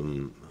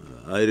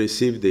 I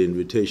received the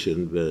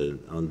invitation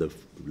on the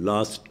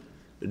last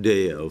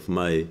day of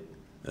my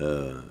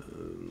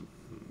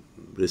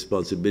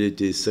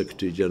responsibilities,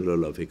 Secretary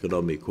General of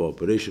Economic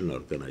Cooperation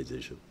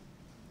Organization.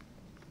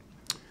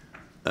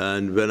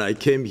 And when I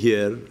came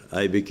here,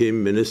 I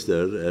became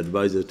Minister,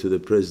 Advisor to the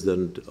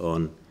President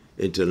on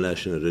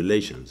International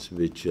Relations,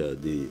 which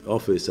the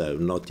office I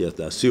have not yet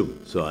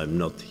assumed. So I'm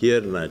not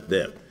here, not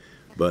there.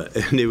 But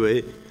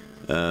anyway,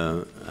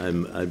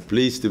 I'm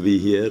pleased to be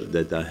here,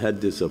 that I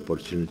had this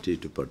opportunity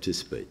to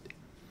participate.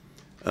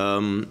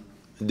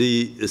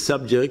 The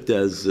subject,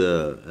 as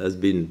has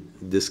been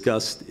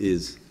discussed,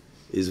 is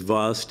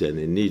vast, and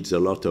it needs a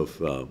lot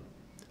of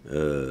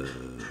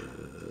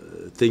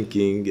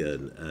thinking,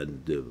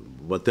 and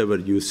whatever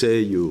you say,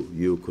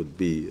 you could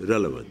be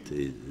relevant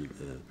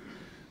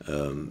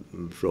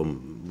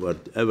from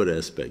whatever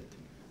aspect.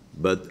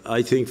 But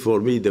I think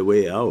for me the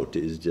way out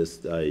is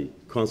just I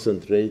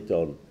concentrate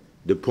on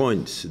the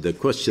points, the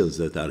questions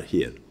that are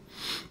here.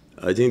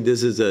 I think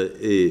this is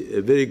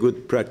a very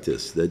good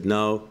practice, that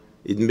now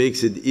it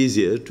makes it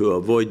easier to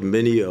avoid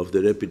many of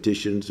the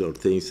repetitions or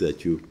things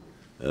that you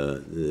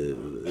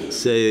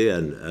say,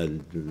 and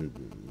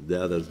the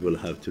others will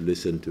have to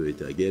listen to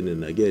it again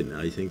and again.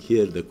 I think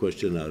here the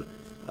questions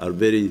are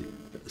very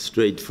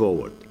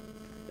straightforward.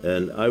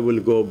 And I will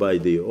go by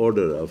the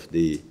order of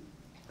the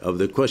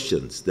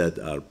questions that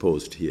are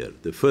posed here.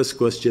 The first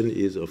question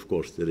is, of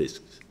course, the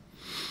risks.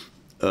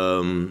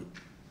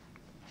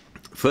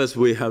 First,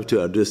 we have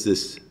to address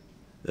this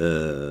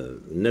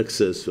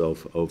nexus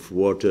of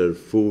water,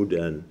 food,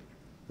 and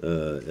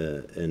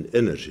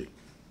energy.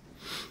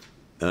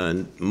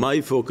 And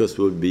my focus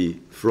will be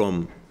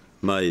from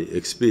my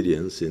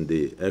experience in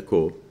the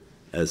ECHO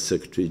as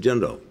Secretary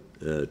General,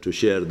 to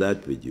share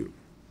that with you.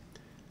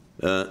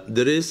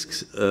 The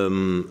risks,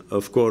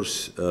 of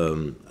course,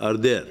 are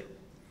there,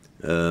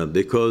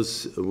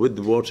 because with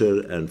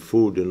water and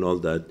food and all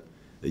that,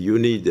 you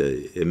need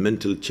a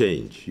mental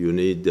change. You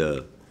need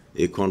a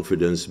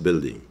confidence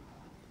building.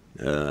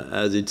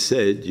 As it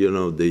said, you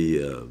know,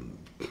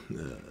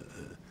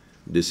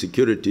 the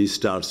security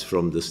starts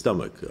from the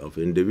stomach of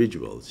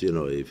individuals. You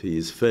know, if he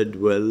is fed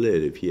well,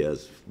 and if he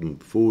has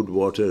food,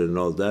 water, and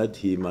all that,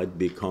 he might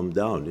be calmed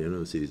down, you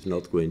know, so he's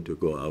not going to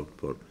go out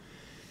for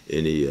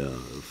any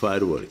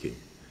fireworking.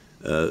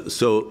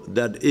 So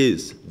that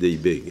is the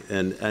big,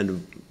 and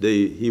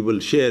he will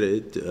share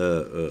it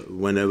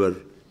whenever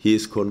he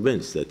is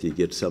convinced that he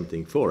gets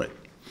something for it.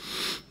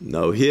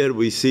 Now here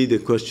we see the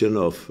question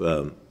of,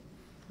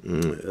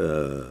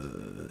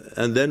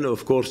 and then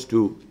of course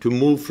to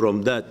move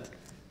from that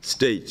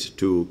stage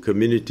to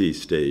community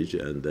stage,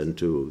 and then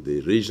to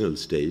the regional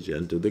stage,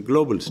 and to the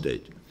global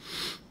stage.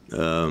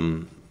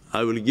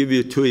 I will give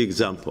you two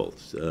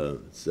examples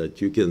so that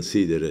you can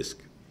see the risk.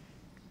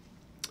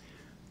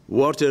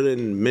 Water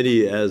in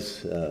many,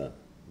 as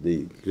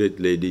the great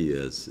lady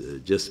has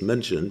just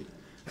mentioned,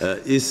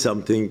 is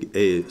something,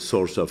 a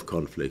source of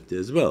conflict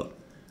as well,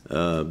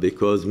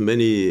 because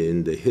many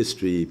in the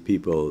history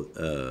people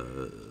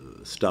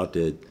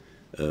started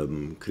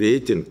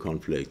creating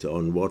conflict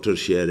on water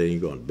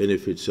sharing, on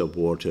benefits of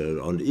water,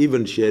 on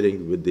even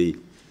sharing with the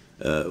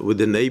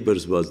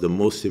neighbors was the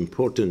most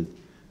important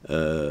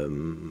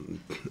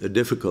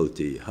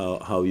difficulty,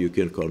 how you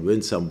can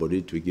convince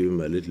somebody to give him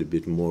a little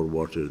bit more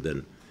water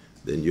than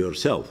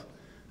yourself.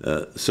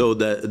 So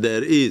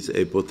there is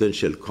a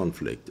potential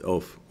conflict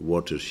of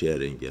water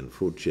sharing and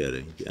food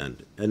sharing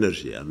and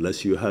energy,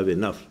 unless you have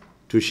enough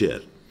to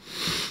share.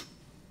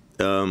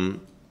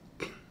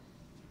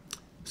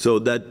 So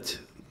that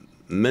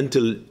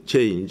mental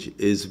change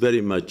is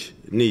very much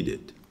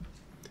needed.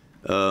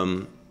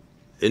 In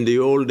the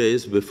old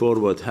days, before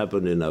what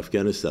happened in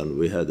Afghanistan,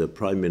 we had a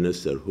prime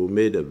minister who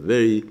made a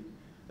very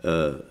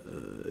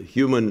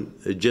human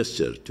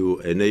gesture to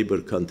a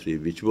neighbor country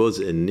which was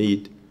in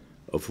need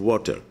of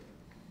water.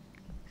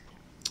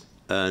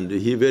 And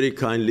he very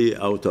kindly,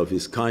 out of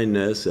his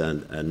kindness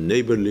and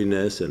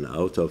neighborliness and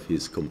out of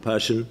his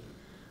compassion,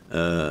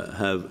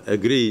 have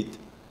agreed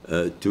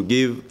to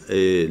give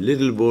a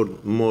little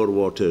more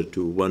water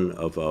to one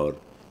of our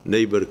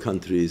neighbor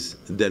countries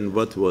than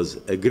what was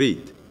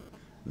agreed.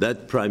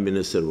 That prime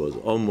minister was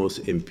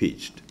almost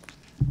impeached.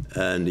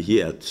 And he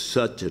had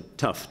such a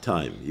tough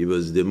time. He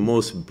was the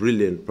most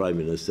brilliant prime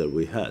minister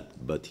we had,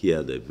 but he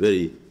had a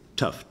very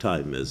tough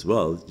time as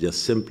well,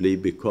 just simply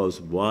because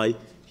why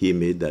he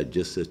made that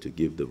gesture to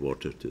give the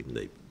water to the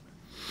neighbor.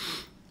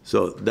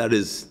 So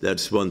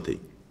that's one thing.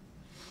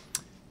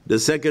 The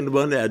second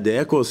one, at the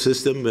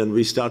ecosystem, when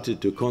we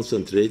started to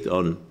concentrate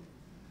on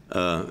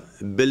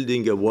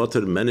building a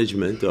water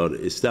management or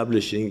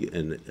establishing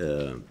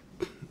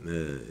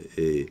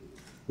a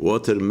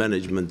water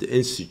management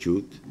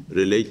institute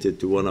related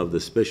to one of the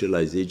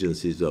specialized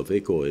agencies of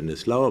ECHO in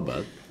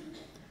Islamabad,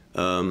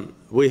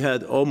 we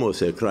had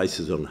almost a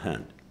crisis on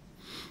hand,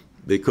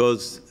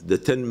 because the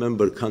 10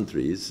 member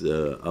countries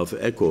of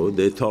ECHO,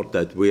 they thought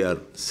that we are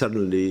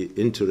suddenly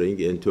entering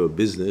into a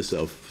business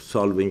of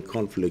solving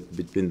conflict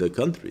between the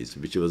countries,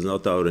 which was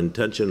not our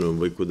intention, and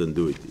we couldn't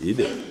do it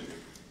either.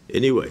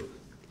 Anyway,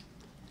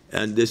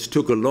 And this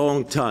took a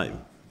long time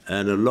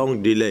and a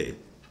long delay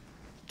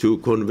to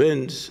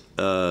convince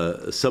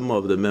some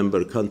of the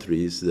member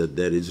countries that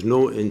there is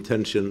no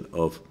intention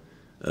of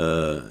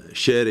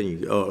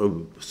sharing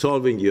or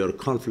solving your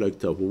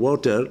conflict of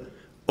water,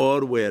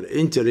 or we're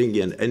entering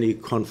in any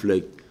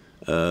conflict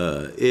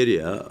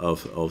area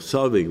of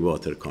solving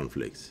water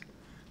conflicts.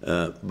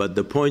 But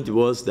the point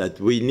was that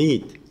we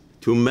need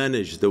to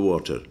manage the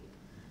water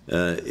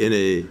in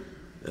a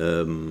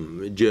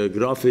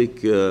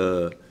geographic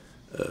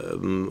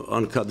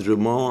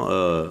encadrement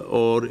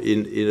or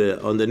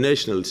on the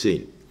national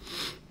scene.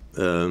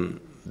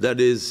 That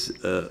is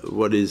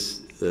what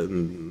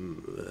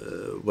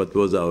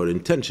was our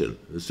intention.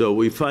 So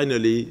we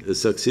finally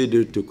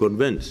succeeded to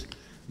convince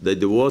that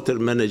the water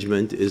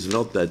management is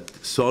not that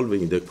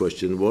solving the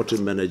question. Water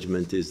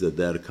management is that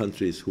there are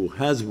countries who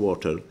has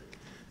water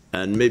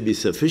and maybe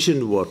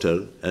sufficient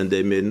water, and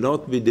they may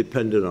not be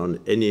dependent on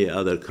any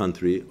other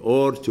country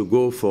or to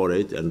go for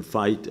it and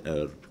fight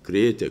or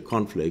create a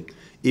conflict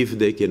if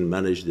they can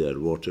manage their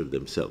water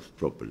themselves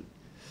properly.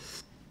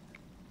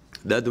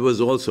 That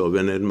was also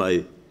when in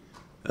my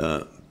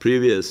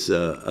previous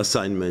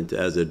assignment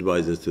as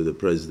advisor to the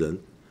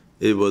president,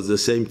 it was the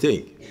same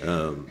thing.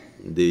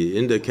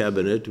 In the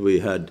cabinet, we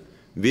had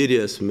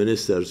various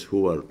ministers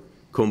who were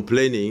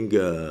complaining,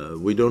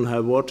 we don't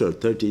have water,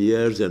 30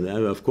 years, and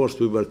of course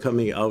we were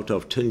coming out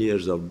of 10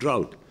 years of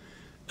drought.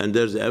 And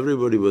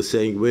everybody was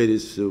saying,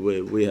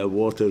 we have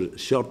water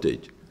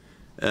shortage.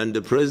 And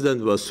the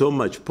president was so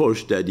much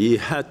pushed that he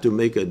had to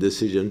make a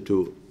decision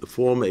to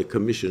form a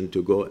commission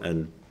to go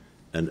and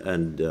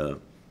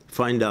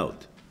find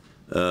out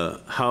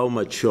how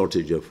much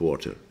shortage of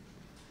water.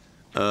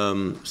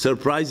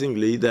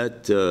 Surprisingly,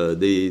 that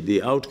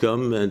the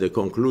outcome and the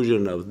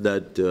conclusion of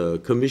that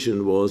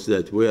commission was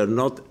that we are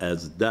not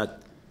that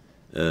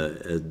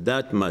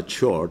much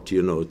short,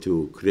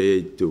 to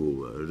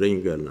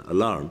ring an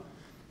alarm.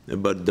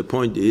 But the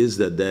point is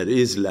that there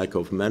is lack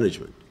of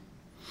management.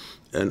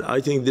 And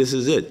I think this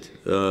is it.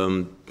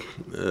 There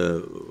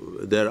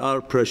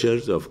are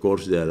pressures, of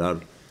course, there are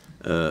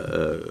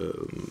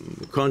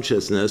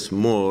consciousness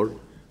more.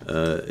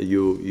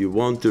 You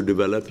want to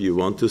develop, you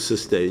want to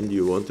sustain,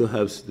 you want to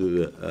have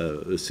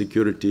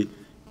security.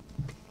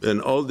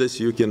 And all this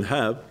you can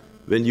have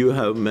when you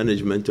have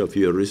management of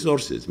your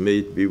resources. May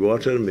it be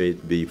water, may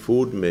it be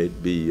food, may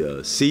it be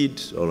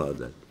seeds, all of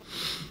that.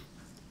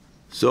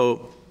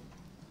 So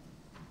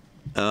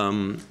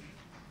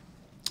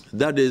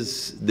that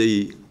is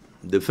the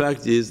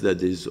fact is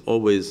that is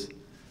always,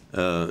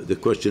 the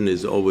question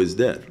is always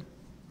there.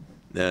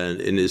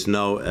 And it is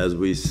now, as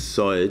we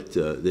saw it,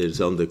 there's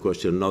on the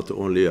question not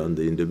only on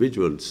the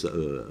individuals,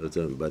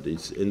 but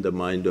it's in the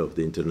mind of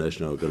the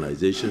international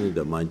organization, in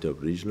the mind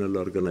of regional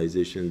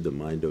organization, in the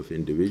mind of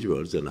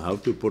individuals, and how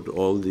to put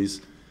all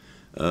these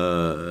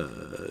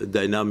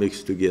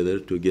dynamics together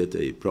to get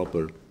a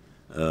proper,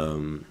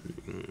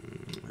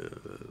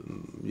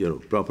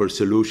 proper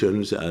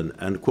solutions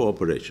and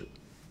cooperation.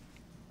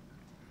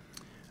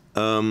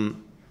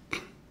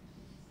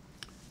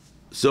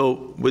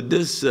 So with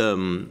this,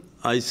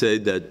 I say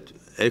that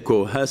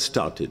ECHO has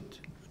started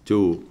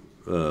to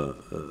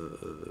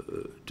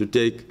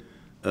take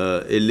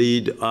a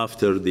lead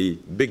after the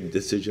big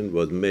decision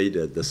was made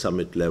at the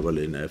summit level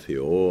in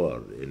FAO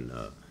or in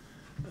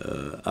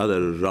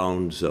other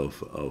rounds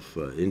of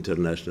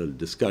international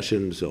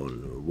discussions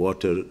on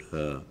water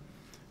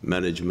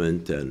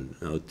management and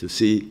to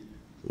see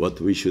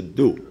what we should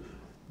do.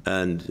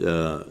 And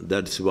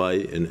that's why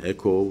in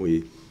ECHO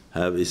we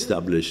have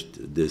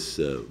established this,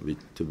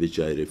 to which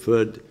I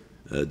referred,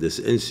 this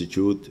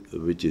institute,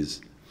 which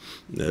is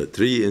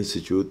 3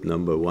 institutes.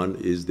 Number 1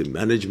 is the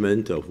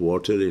management of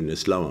water in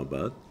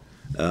Islamabad,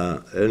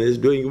 and is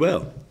doing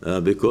well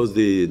because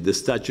the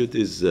statute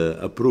is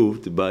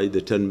approved by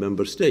the 10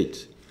 member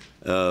states.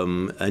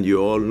 And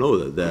you all know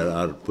that there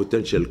are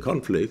potential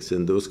conflicts,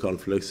 and those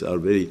conflicts are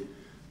very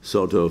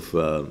sort of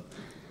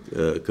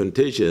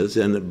contagious,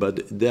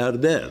 but they are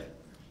there.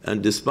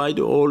 And despite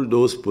all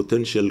those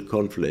potential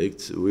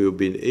conflicts, we have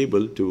been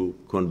able to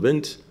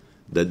convince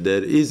that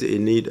there is a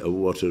need of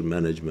water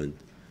management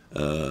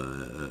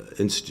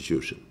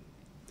institution.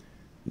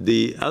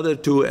 The other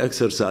 2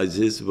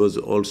 exercises was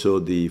also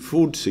the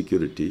food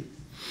security,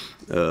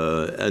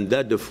 and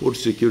that the food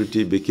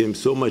security became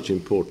so much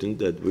important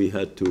that we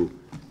had to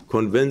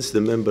convince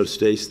the member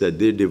states that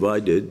they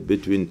divided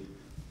between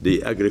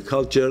the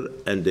agriculture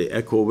and the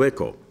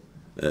eco-weco.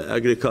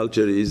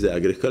 Agriculture is the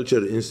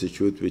Agriculture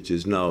Institute, which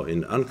is now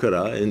in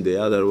Ankara, and the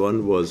other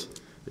one was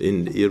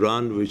in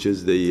Iran, which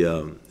is the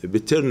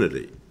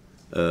veterinary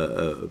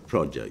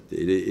project.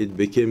 It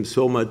became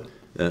so much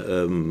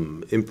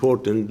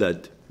important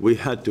that we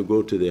had to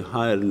go to the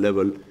higher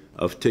level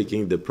of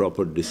taking the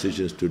proper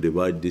decisions to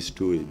divide these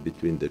 2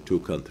 between the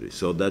 2 countries.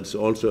 So that's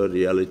also a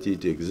reality.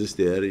 It exists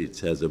there. It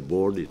has a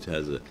board. It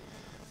has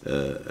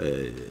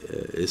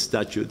a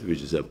statute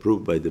which is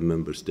approved by the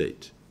member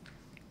states.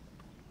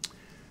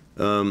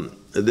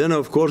 Then,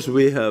 of course,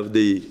 we have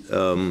the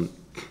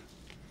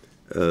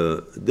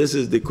this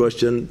is the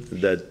question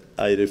that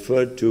I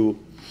referred to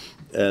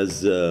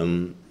as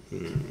the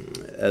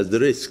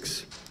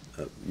risks.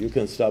 You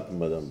can stop,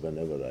 Madam,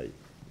 whenever I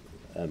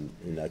am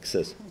in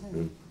access.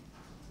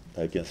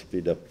 I can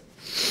speed up.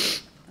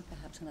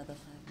 Perhaps another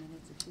 5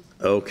 minutes.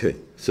 Okay.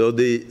 So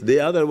the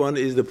other one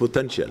is the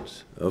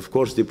potentials. Of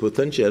course, the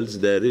potentials,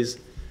 there is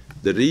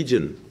the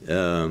region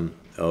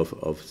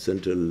of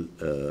Central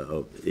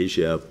of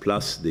Asia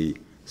plus the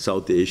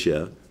South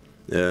Asia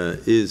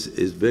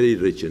is very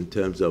rich in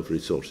terms of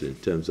resources, in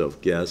terms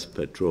of gas,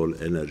 petrol,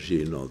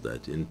 energy, and all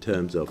that. In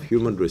terms of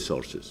human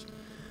resources,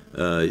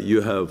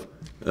 you have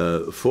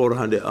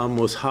 400,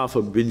 almost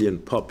 500 million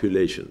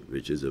population,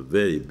 which is a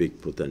very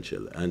big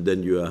potential. And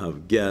then you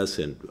have gas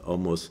and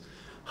almost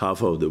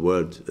half of the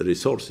world's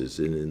resources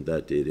in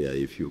that area,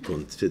 if you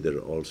consider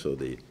also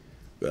the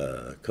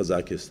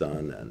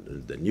Kazakhstan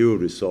and the new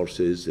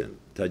resources, and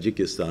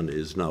Tajikistan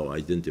is now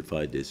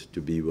identified as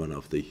to be one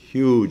of the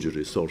huge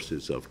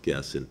resources of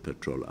gas and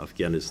petrol,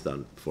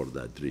 Afghanistan for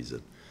that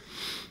reason.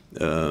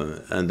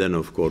 And then,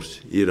 of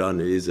course, Iran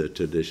is a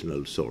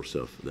traditional source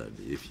of that.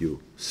 If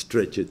you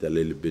stretch it a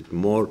little bit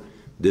more,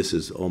 this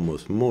is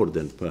almost more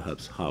than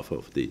perhaps half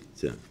of the.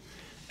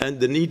 And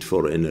the need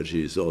for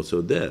energy is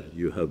also there.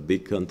 You have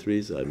big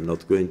countries. I'm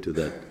not going to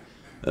that.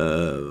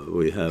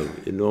 We have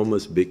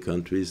enormous big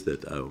countries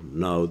that are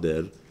now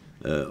there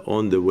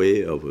on the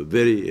way of a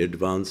very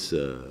advanced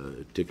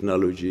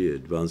technology,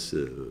 advanced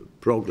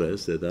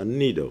progress that are in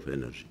need of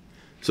energy.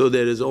 So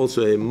there is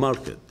also a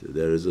market.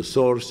 There is a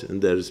source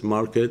and there is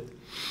market.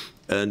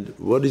 And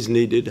what is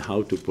needed,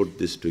 how to put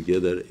this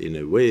together in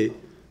a way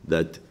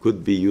that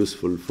could be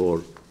useful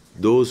for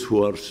those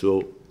who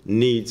also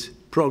needs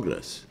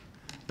progress,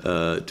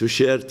 to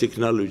share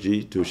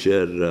technology, to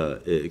share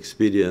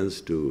experience,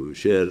 to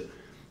share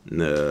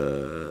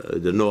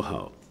the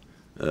know-how.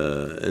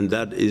 And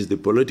that is the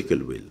political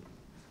will.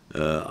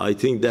 I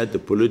think that the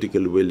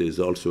political will is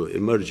also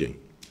emerging.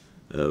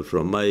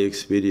 From my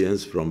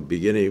experience, from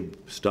beginning,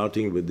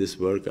 starting with this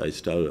work, I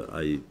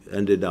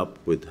ended up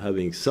with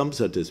having some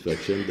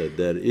satisfaction that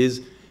there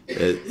is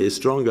a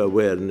strong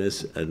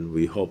awareness, and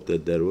we hope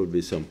that there will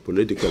be some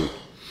political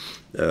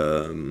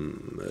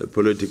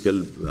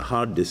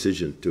hard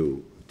decision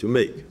to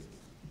make.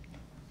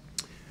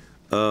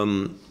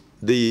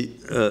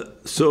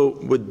 So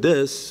with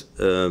this,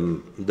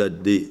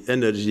 that the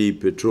energy,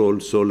 petrol,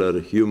 solar,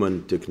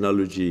 human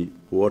technology,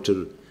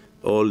 water,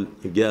 all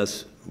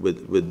gas,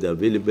 with the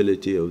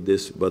availability of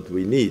this, what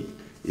we need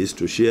is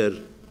to share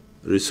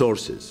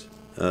resources,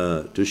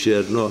 to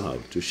share know-how,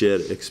 to share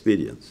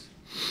experience,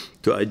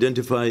 to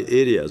identify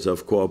areas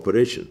of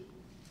cooperation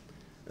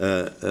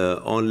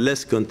on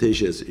less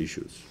contentious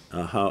issues,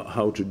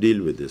 how to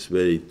deal with this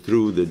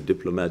through the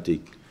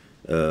diplomatic,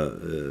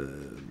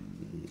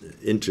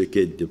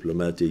 intricate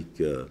diplomatic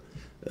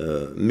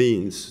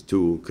means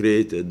to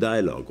create a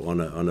dialogue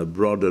on a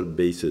broader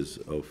basis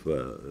of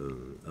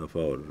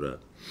our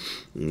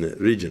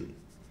region.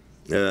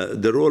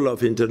 The role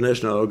of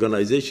international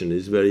organization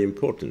is very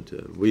important.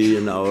 We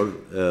in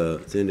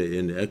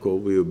ECHO,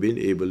 we have been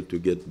able to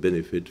get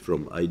benefit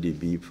from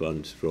IDB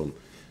funds, from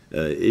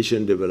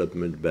Asian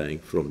Development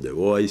Bank, from the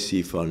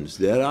OIC funds.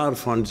 There are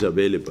funds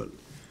available.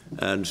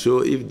 And so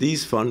if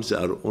these funds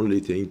are only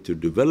thing to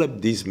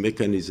develop these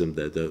mechanisms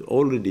that are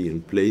already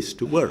in place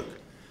to work,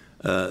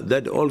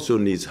 that also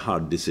needs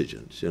hard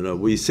decisions. You know,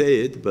 we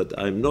say it, but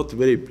I'm not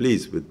very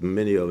pleased with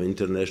many of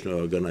international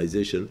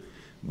organizations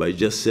by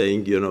just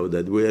saying, you know,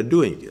 that we are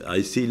doing.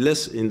 I see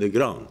less in the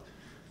ground.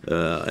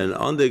 And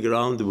on the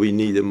ground, we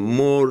need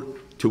more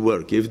to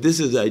work. If this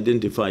is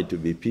identified to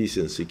be peace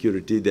and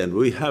security, then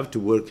we have to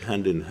work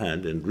hand in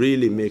hand and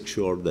really make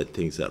sure that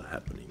things are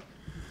happening.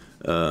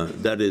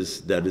 That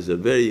is a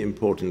very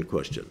important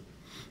question.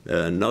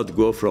 Not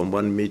go from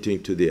one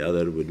meeting to the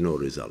other with no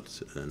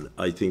results. And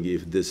I think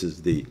if this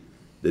is the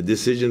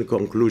decision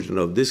conclusion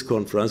of this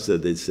conference,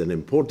 that it's an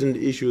important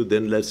issue,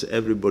 then let's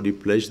everybody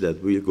pledge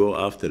that we'll go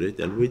after it,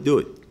 and we do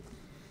it.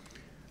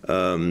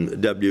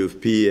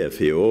 WFP,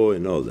 FAO,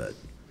 and all that.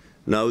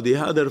 Now, the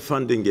other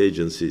funding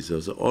agencies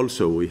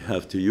also we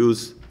have to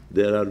use.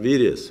 There are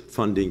various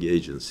funding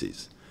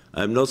agencies.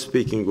 I'm not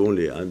speaking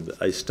only,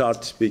 I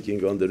start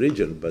speaking on the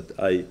region, but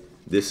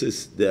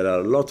there are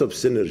a lot of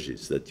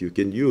synergies that you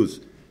can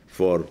use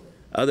for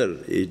other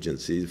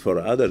agencies, for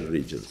other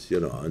regions, you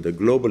know, on the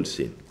global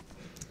scene.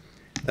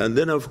 And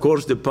then, of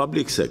course, the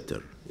public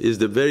sector is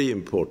very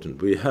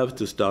important. We have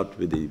to start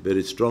with a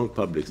very strong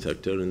public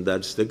sector, and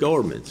that's the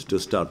governments to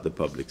start the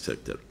public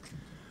sector.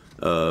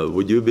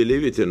 Would you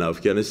believe it, in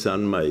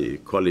Afghanistan, my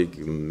colleague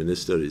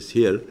minister is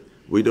here,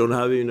 we don't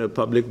have even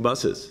public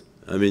buses.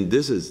 I mean,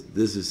 this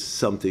is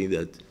something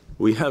that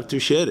we have to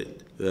share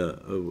it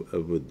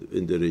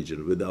in the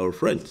region with our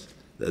friends.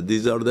 That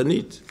these are the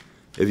needs.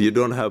 If you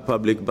don't have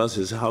public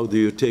buses, how do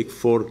you take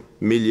 4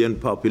 million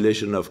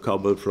population of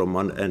Kabul from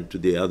one end to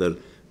the other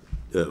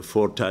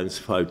 4 times,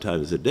 5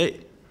 times a day?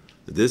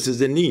 This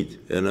is a need.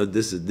 You know,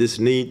 this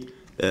need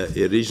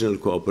a regional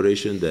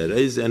cooperation. There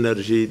is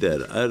energy,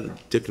 there are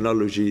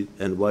technology,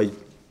 and why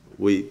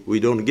we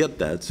don't get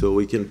that, so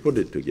we can put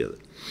it together.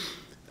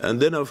 And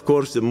then, of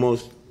course, the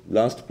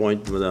last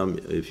point, Madam,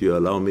 if you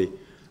allow me,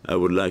 I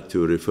would like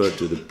to refer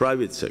to the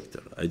private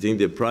sector. I think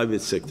the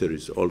private sector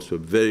is also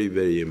very,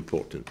 very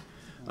important.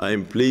 I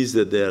am pleased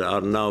that there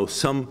are now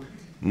some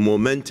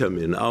momentum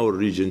in our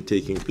region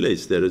taking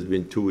place. There has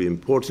been 2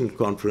 important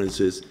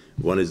conferences.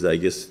 One is, I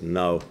guess,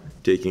 now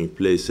taking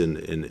place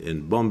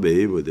in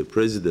Bombay with the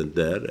president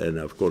there, and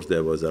of course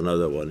there was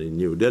another one in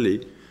New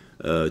Delhi,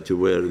 to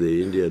where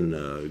the Indian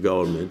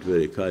government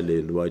very kindly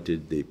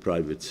invited the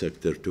private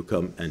sector to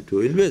come and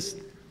to invest.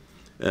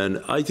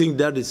 And I think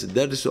that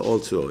is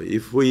also,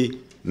 if we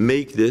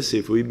make this,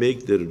 if we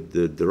make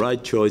the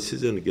right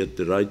choices and get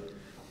the right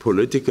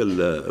political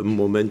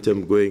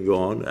momentum going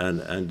on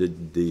and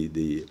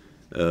the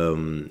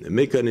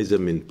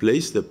mechanism in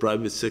place, the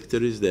private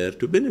sector is there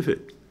to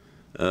benefit.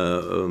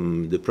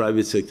 The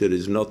private sector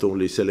is not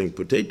only selling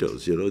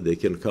potatoes, you know, they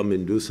can come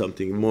and do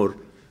something more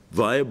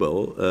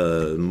viable,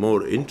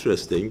 more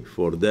interesting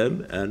for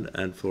them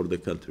and for the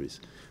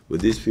countries. With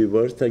these few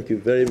words, thank you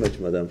very much,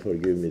 Madam, for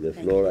giving me the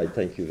floor. I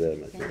thank you very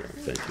much.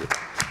 Thank you.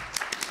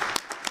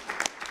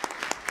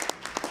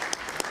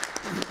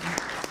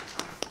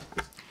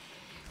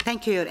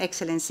 Thank you, Your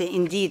Excellency,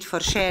 indeed, for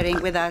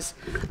sharing with us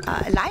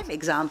live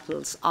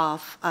examples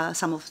of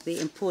some of the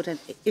important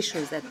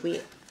issues that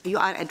you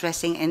are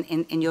addressing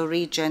in your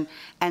region,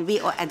 and we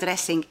are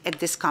addressing at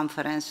this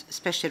conference,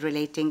 especially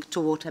relating to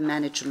water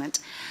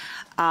management.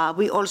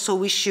 We also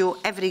wish you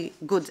every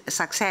good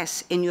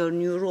success in your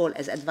new role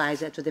as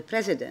advisor to the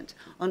President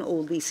on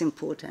all these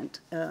important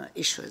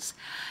issues.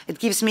 It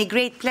gives me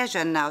great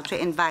pleasure now to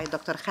invite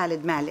Dr.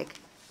 Khalid Malik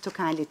to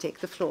kindly take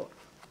the floor.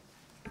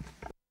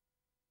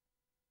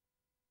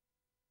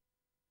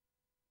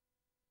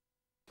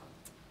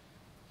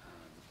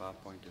 The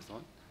PowerPoint is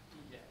on?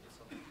 Yeah, it's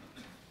on.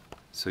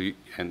 So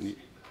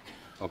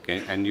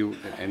okay, and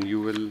you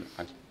will,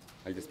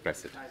 I just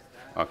press it.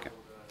 Okay.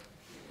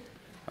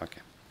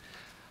 Okay.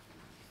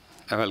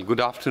 Well, good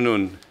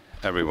afternoon,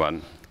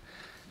 everyone.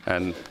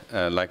 And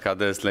like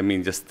others, let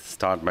me just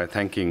start by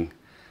thanking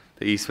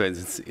the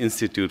EastWest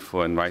Institute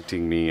for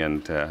inviting me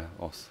and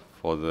also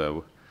for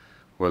the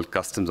World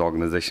Customs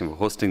Organization for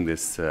hosting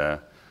this,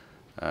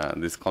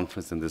 this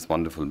conference in this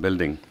wonderful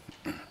building.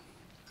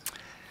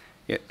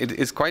 Yeah, it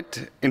is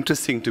quite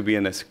interesting to be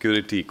in a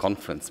security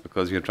conference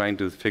because you're trying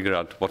to figure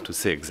out what to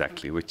say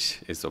exactly,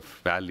 which is of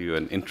value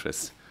and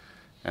interest,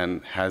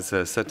 and has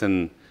a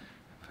certain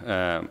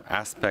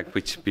aspect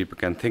which people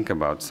can think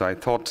about. So I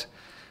thought,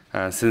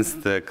 since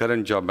the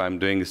current job I'm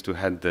doing is to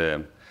head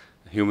the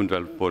Human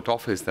Development Report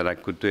Office, that I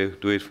could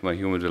do it from a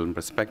human development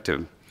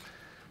perspective.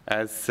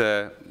 As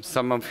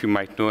some of you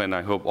might know, and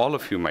I hope all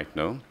of you might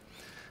know,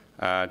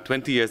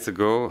 20 years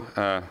ago,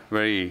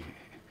 very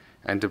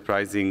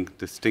enterprising,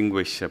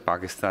 distinguished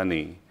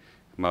Pakistani,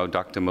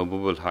 Dr.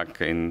 Mahbubul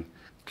Haq, in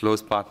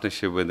close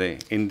partnership with the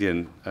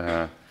Indian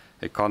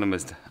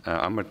economist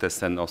Amartya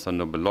Sen, also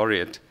Nobel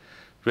laureate,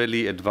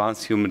 really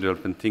advanced human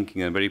development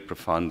thinking in a very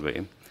profound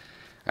way.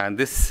 And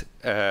this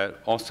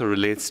also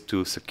relates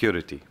to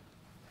security.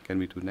 Can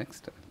we do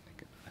next?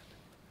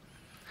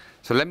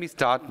 So let me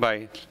start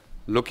by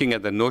looking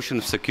at the notion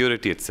of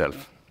security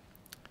itself.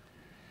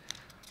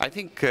 I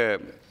think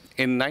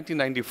in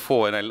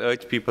 1994, and I'll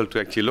urge people to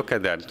actually look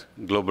at that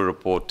global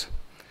report,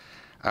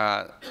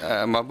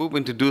 Mahbub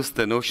introduced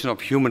the notion of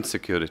human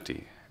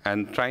security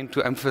and trying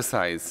to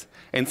emphasize,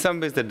 in some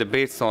ways, the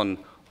debates on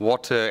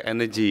water,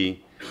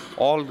 energy,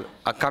 all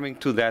are coming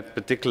to that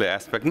particular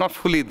aspect, not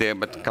fully there,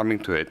 but coming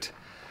to it.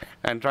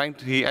 And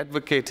he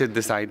advocated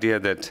this idea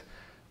that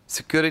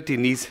security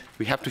needs,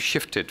 we have to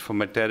shift it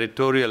from a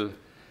territorial,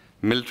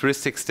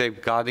 militaristic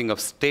safeguarding of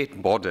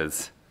state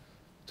borders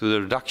to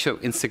the reduction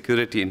of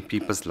insecurity in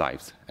people's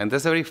lives. And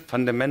there's a very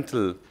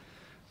fundamental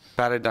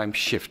paradigm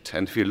shift.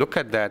 And if you look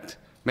at that,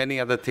 many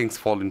other things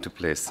fall into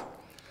place.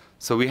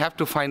 So we have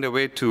to find a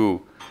way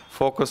to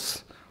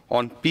focus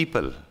on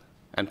people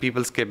and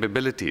people's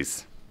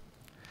capabilities.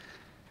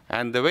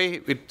 And the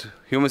way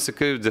human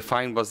security was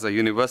defined was a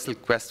universal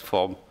quest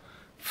for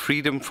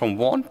freedom from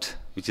want,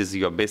 which is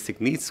your basic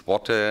needs,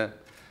 water,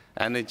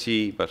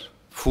 energy, but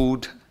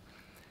food,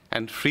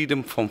 and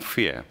freedom from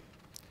fear.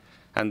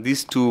 And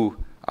these two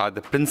are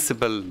the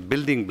principal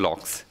building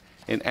blocks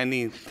in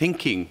any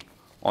thinking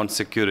on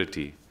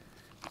security,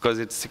 because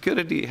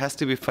security has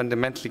to be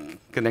fundamentally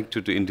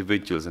connected to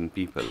individuals and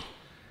people.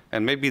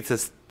 And maybe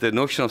it's the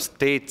notion of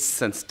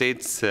states and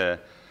states'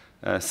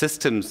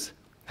 systems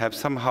have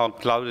somehow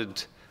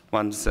clouded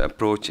one's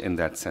approach in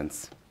that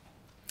sense.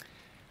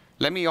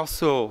 Let me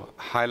also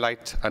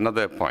highlight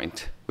another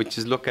point, which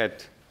is look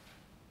at,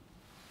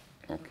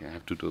 okay, I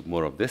have to do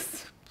more of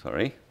this,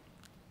 sorry.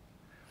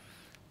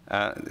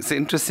 It's an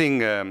interesting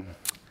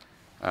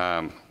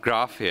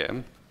graph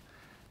here.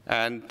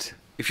 And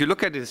if you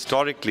look at it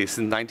historically,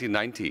 since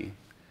 1990,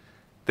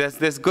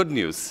 there's good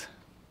news.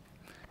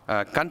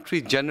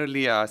 Countries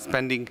generally are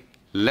spending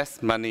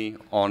less money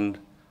on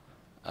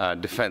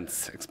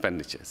defense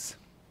expenditures.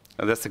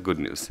 And that's the good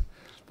news.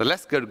 The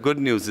less good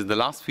news is the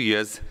last few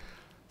years,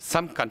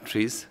 some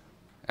countries,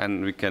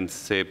 and we can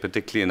say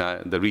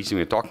particularly in the region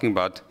we're talking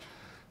about,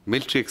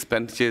 military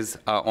expenditures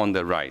are on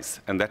the rise.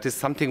 And that is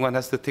something one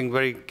has to think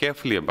very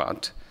carefully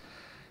about.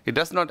 It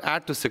does not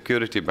add to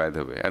security, by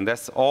the way. And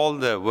that's all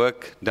the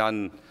work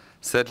done,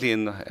 certainly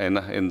in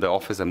the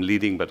office I'm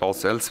leading, but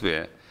also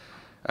elsewhere.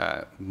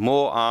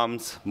 More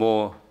arms,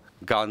 more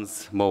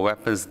guns, more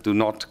weapons do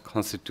not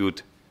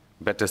constitute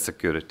better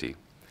security.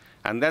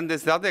 And then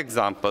there's the other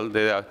example.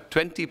 There are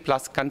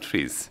 20-plus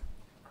countries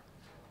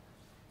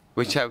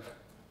which have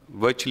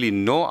virtually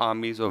no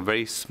armies or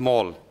very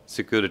small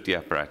security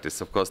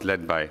apparatus, of course,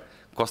 led by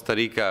Costa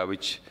Rica,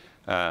 which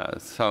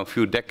a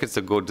few decades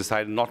ago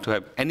decided not to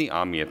have any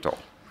army at all.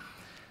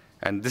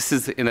 And this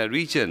is in a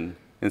region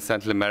in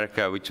Central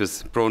America which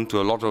was prone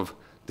to a lot of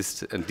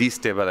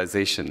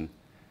destabilization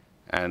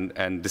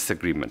and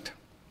disagreement.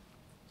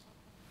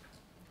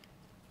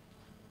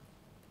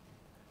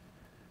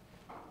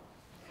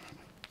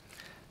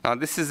 Now,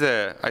 this is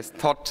I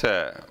thought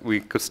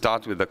we could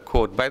start with a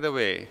quote. By the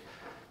way,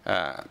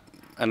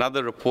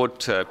 another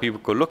report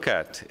people could look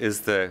at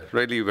is the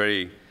really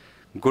very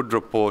good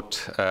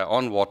report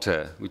on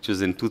water, which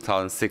was in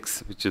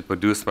 2006, which was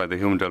produced by the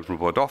Human Development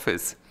Report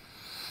Office.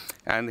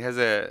 And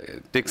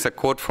it takes a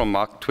quote from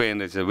Mark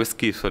Twain, it's a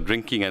whiskey is for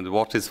drinking and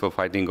water is for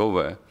fighting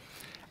over.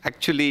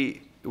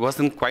 Actually, it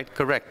wasn't quite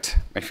correct.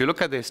 If you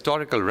look at the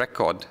historical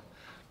record,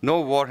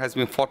 no war has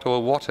been fought over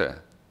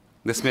water.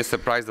 This may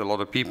surprise a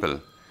lot of people.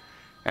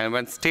 And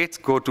when states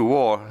go to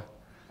war,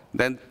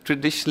 then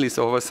traditionally it's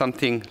over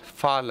something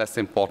far less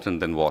important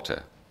than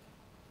water.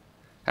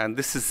 And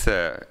this is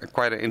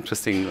quite an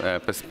interesting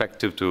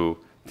perspective to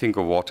think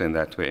of water in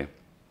that way.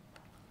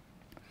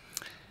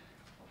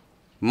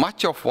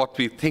 Much of what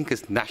we think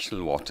is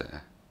national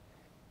water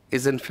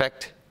is in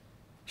fact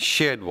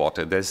shared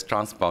water. There's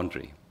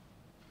transboundary,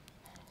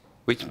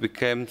 which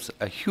becomes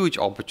a huge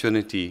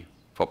opportunity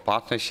for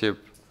partnership,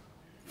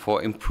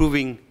 for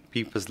improving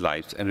people's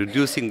lives and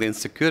reducing the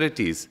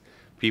insecurities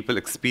people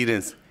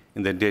experience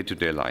in their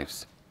day-to-day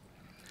lives.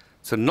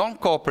 So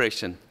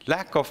non-cooperation,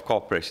 lack of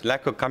cooperation,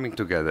 lack of coming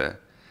together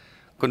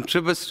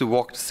contributes to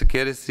water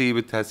security,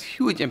 which has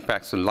huge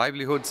impacts on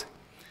livelihoods,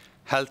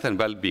 health and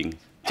well-being.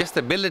 Just the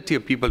ability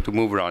of people to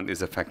move around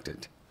is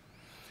affected.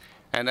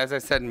 And as I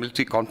said,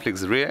 military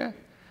conflicts are rare,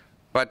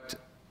 but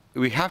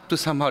we have to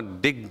somehow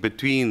dig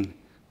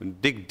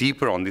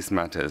deeper on these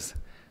matters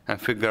and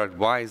figure out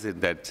why is it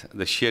that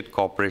the shared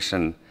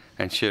cooperation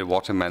and shared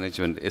water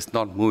management is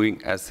not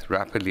moving as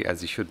rapidly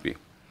as it should be.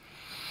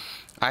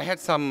 I had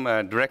some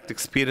direct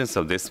experience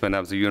of this when I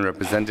was a UN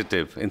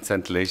representative in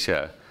Central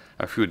Asia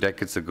a few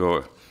decades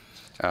ago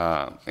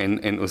in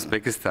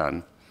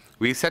Uzbekistan.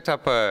 We set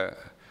up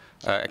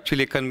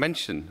actually a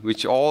convention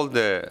which all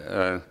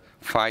the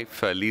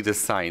 5 leaders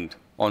signed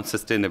on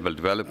sustainable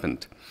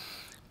development.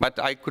 But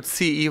I could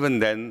see even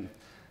then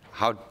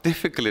how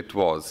difficult it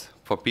was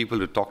for people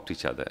to talk to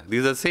each other.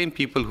 These are the same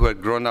people who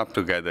had grown up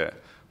together,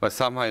 but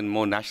somehow in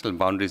more national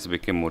boundaries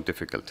became more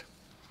difficult.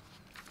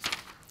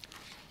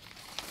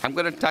 I'm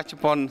going to touch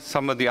upon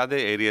some of the other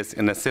areas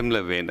in a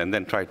similar vein and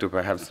then try to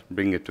perhaps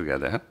bring it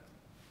together.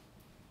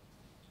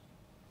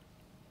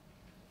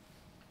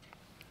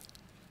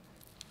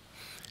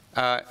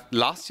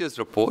 Last year's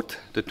report,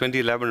 the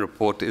 2011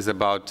 report, is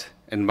about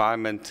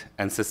environment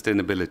and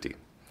sustainability.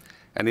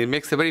 And it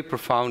makes a very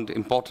profound,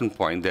 important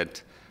point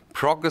that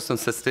progress on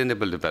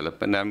sustainable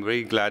development, and I'm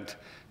very glad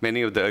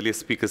many of the earlier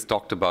speakers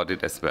talked about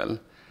it as well,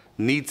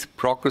 needs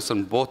progress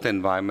on both the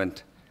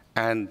environment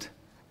and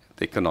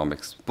the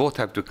economics. Both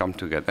have to come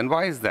together. And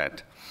why is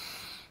that?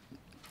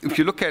 If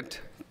you look at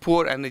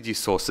poor energy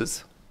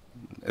sources,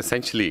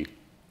 essentially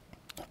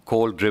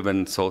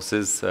coal-driven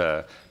sources,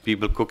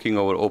 people cooking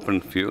over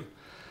open fuel,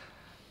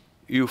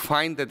 you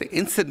find that the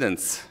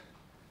incidence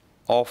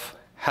of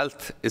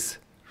health is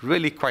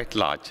really quite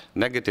large,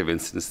 negative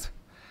incidence.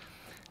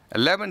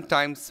 11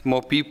 times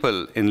more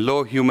people in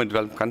low human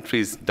developed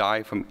countries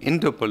die from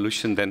indoor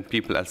pollution than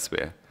people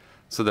elsewhere.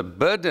 So the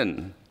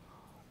burden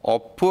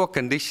of poor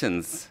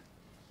conditions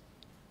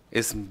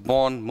is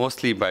borne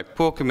mostly by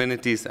poor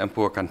communities and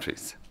poor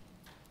countries.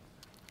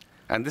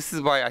 And this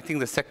is why I think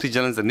the Secretary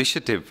General's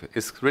initiative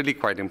is really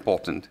quite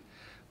important,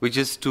 which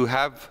is to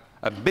have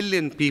 1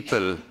 billion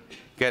people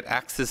get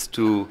access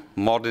to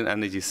modern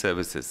energy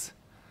services.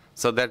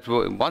 So that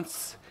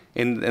once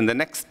in the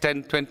next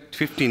 10, 20,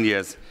 15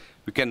 years,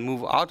 we can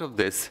move out of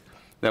this.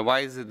 Then why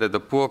is it that the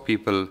poor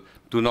people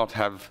do not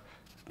have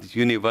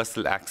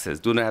universal access,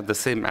 do not have the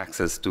same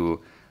access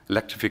to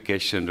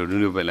electrification, to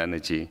renewable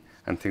energy,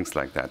 and things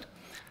like that?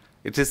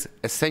 It is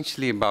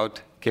essentially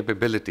about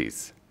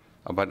capabilities,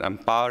 about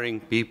empowering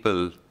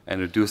people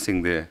and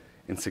reducing their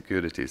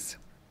insecurities.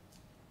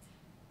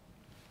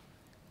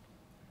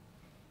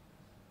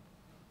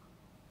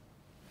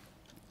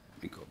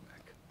 Let me go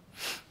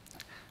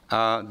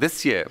back.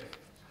 This year,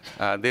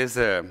 there's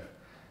a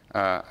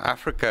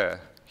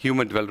Africa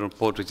Human Development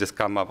Report which has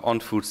come up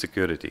on food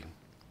security.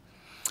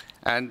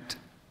 And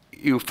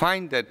you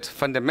find that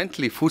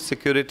fundamentally food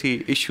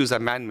security issues are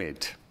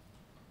man-made.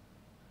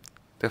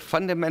 They're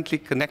fundamentally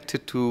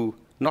connected to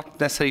not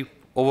necessarily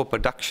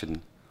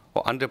overproduction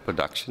or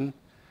underproduction,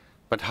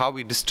 but how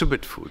we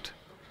distribute food,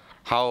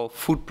 how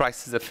food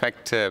prices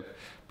affect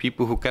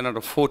people who cannot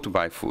afford to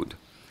buy food.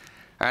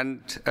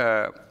 And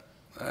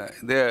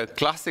the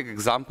classic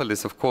example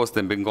is, of course,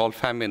 the Bengal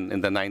famine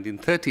in the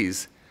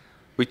 1930s,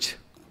 which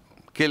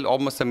killed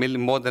almost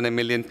more than 1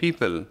 million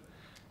people.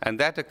 And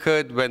that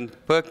occurred when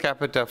per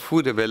capita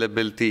food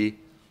availability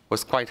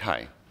was quite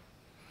high.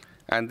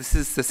 And this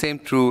is the same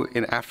true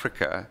in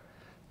Africa,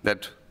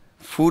 that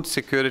food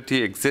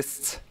security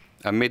exists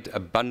amid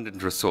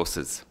abundant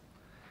resources,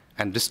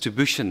 and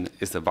distribution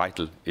is a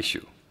vital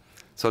issue.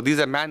 So these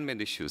are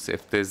man-made issues.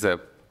 If there's a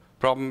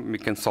problem, we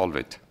can solve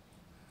it.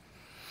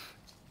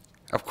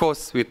 Of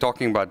course, we're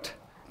talking about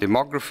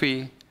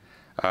demography.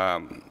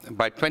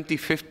 By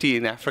 2050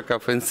 in Africa,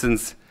 for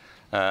instance,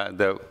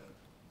 the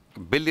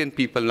billion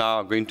people now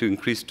are going to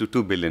increase to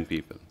 2 billion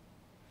people.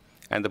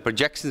 And the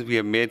projections we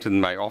have made in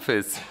my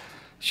office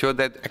show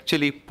that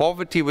actually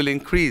poverty will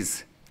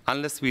increase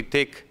unless we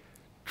take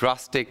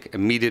drastic,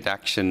 immediate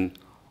action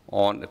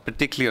on,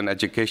 particularly on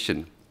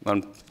education,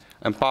 on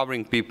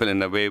empowering people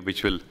in a way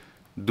which will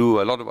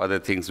do a lot of other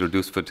things,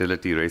 reduce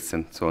fertility rates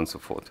and so on and so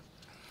forth.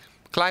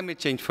 Climate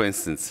change, for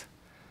instance,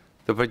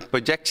 the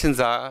projections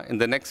are in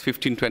the next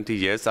 15, 20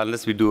 years,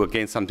 unless we do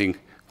again something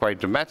quite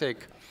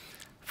dramatic,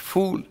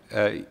 food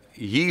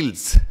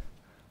yields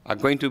are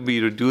going to be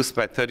reduced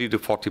by 30 to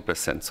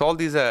 40%. So all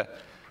these are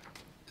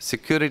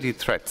security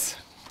threats,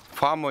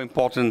 far more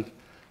important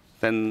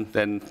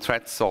than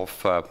threats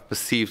of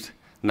perceived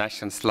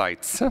national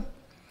slights.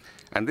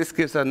 And this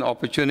gives an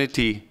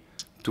opportunity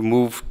to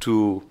move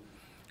to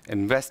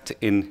invest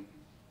in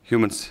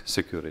human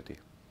security.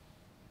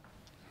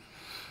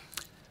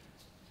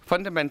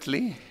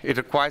 Fundamentally, it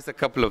requires a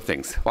couple of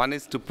things. One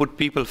is to put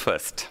people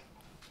first.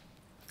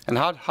 And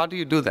how do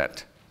you do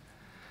that?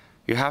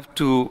 You have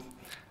to,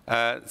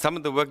 some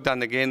of the work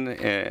done again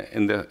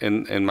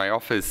in my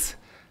office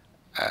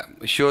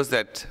shows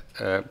that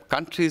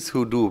countries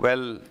who do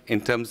well in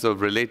terms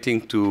of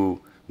relating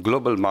to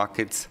global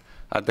markets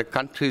are the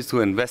countries who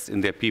invest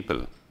in their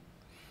people.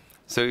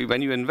 So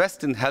when you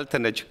invest in health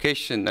and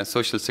education and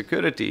social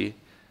security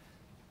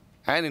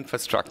and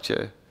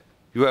infrastructure,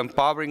 you are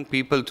empowering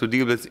people to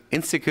deal with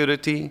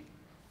insecurity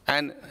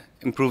and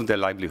improve their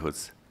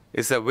livelihoods.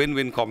 It's a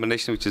win-win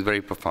combination which is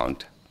very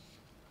profound.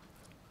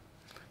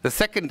 The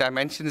second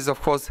dimension is,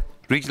 of course,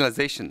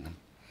 regionalization.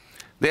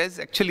 There's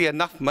actually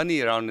enough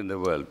money around in the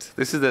world.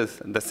 This is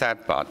the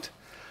sad part.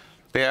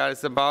 There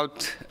is about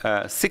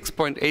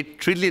 $6.8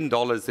 trillion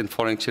in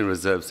foreign exchange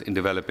reserves in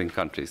developing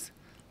countries,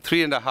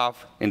 3.5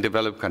 in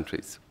developed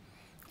countries,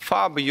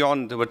 far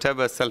beyond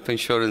whatever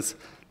self-insurance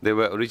they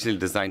were originally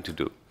designed to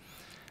do.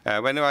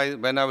 When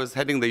I was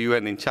heading the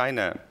UN in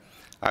China,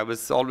 I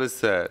was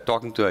always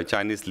talking to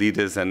Chinese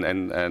leaders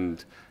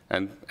and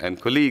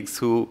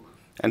colleagues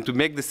and to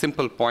make the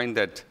simple point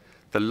that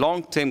the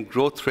long-term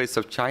growth rates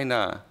of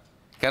China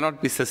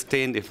cannot be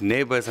sustained if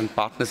neighbors and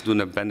partners do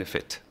not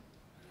benefit.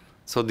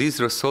 So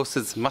these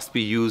resources must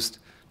be used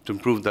to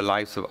improve the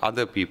lives of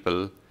other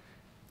people,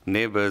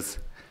 neighbors,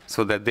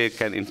 so that they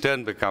can in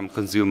turn become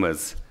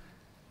consumers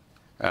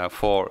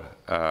for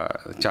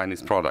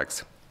Chinese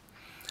products.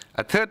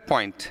 A third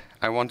point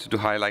I wanted to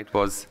highlight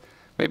was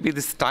maybe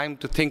this time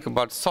to think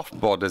about soft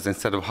borders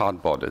instead of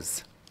hard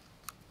borders.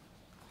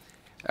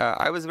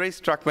 I was very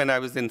struck when I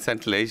was in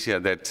Central Asia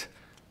that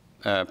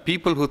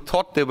people who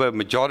thought they were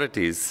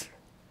majorities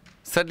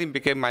suddenly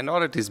became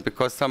minorities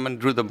because someone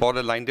drew the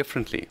borderline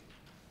differently.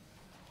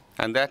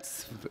 And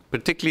that's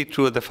particularly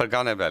true of the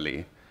Fergana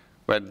Valley,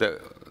 where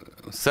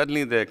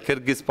suddenly the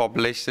Kyrgyz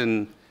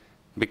population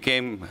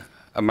became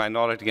a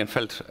minority and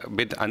felt a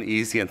bit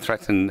uneasy and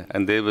threatened,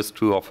 and that was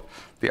true of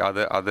the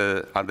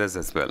others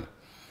as well.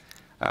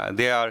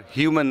 There are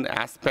human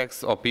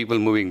aspects of people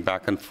moving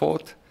back and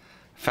forth.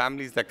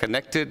 Families are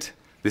connected.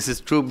 This is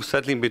true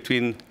certainly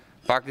between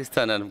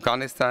Pakistan and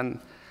Afghanistan.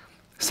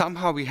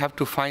 Somehow we have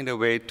to find a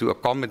way to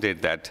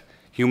accommodate that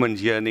human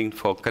yearning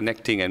for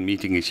connecting and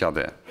meeting each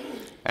other.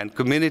 And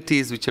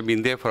communities which have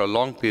been there for a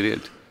long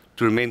period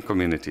to remain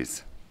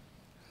communities.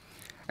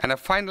 And a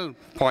final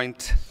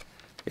point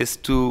is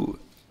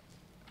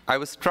I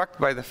was struck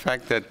by the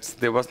fact that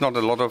there was not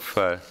a lot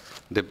of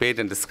debate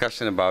and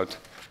discussion about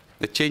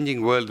the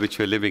changing world which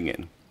we're living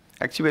in.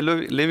 Actually,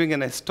 we're living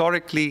in a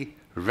historically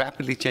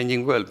rapidly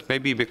changing world.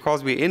 Maybe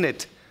because we're in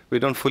it, we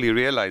don't fully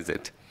realize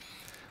it.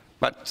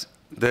 But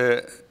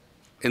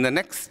in the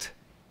next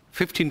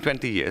 15,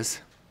 20 years,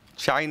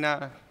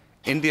 China,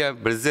 India,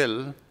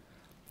 Brazil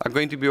are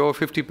going to be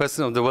over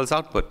 50% of the world's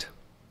output.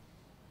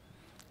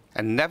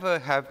 And never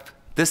have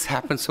this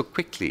happened so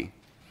quickly.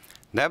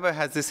 Never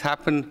has this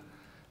happened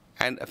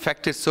and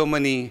affected so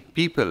many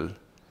people.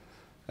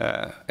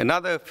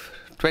 Another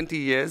 20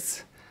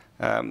 years,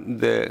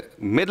 the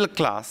middle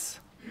class,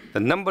 the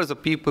numbers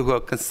of people who are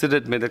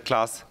considered middle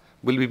class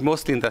will be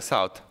mostly in the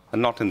south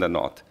and not in the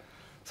north.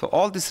 So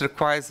all this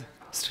requires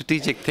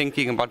strategic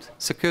thinking about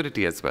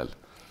security as well.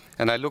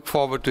 And I look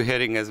forward to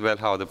hearing as well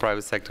how the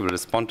private sector will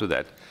respond to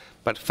that.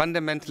 But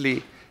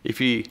fundamentally, if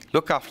we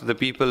look after the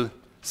people,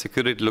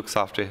 security looks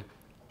after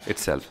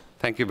itself.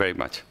 Thank you very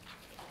much.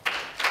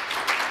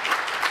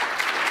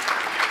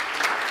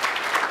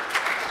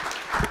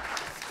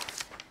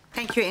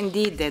 Thank you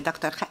indeed,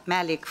 Dr.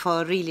 Malik,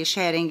 for really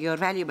sharing your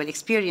valuable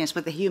experience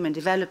with the Human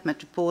Development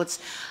Reports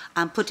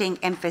and putting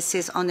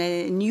emphasis on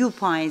new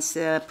points,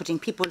 putting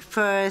people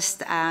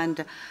first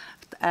and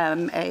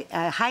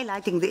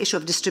highlighting the issue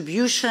of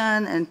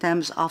distribution in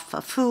terms of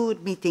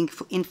food, meeting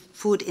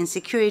food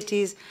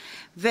insecurities.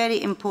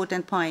 Very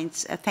important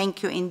points.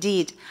 Thank you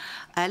indeed.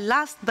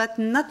 Last but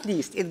not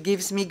least, it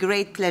gives me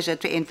great pleasure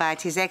to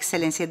invite His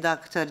Excellency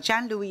Dr.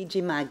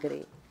 Gianluigi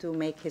Magri to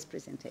make his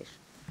presentation.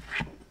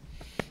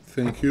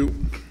 Thank you.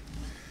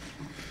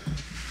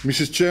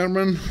 Mrs.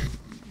 Chairman,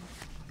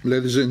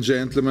 ladies and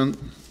gentlemen,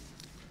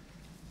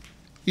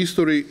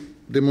 history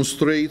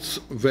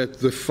demonstrates that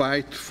the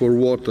fight for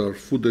water,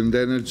 food and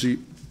energy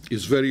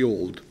is very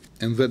old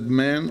and that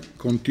men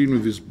continue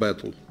this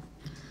battle.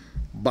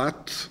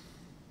 But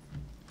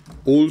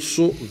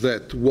also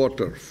that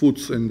water,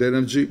 foods and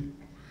energy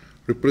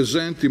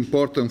represent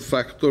important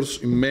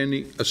factors in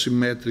many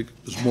asymmetric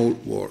small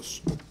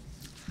wars.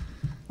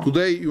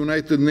 Today,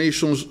 United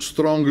Nations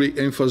strongly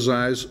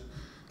emphasize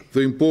the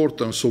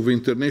importance of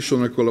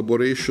international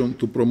collaboration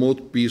to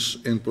promote peace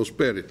and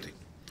prosperity.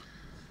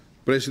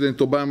 President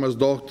Obama's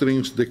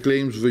doctrines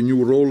declaims the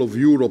new role of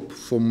Europe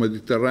for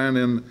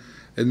Mediterranean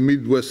and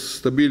Midwest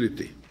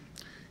stability.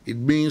 It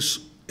means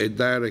a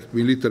direct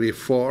military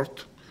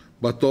effort,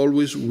 but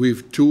always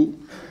with two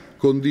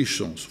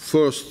conditions.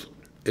 First,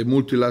 a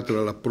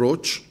multilateral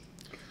approach,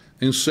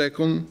 and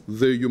second,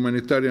 the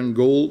humanitarian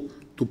goal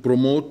to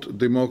promote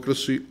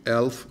democracy,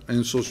 health,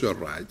 and social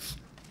rights.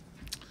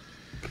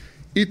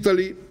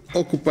 Italy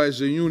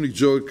occupies a unique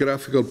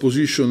geographical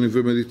position in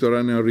the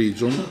Mediterranean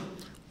region,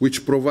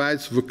 which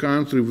provides the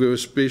country with a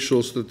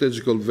special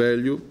strategical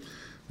value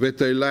that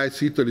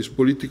highlights Italy's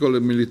political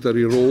and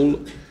military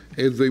role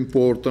and the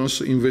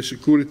importance in the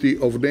security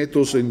of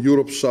NATO's and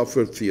Europe's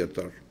southern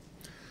theater.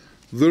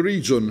 The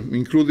region,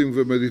 including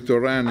the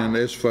Mediterranean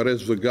as far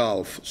as the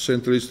Gulf,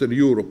 Central Eastern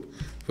Europe,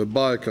 the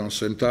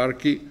Balkans, and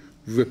Turkey,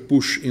 the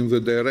push in the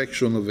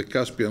direction of the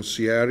Caspian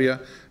Sea area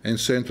and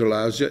Central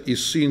Asia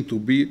is seen to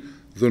be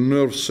the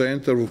nerve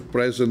center of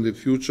present and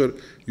future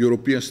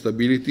European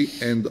stability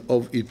and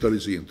of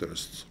Italy's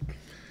interests.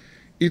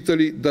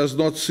 Italy does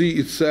not see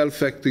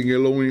itself acting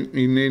alone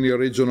in any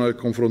regional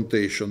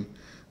confrontation,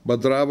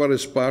 but rather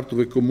as part of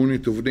a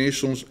community of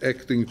nations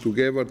acting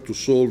together to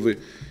solve the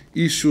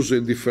issues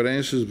and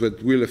differences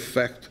that will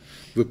affect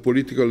the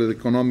political and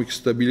economic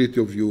stability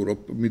of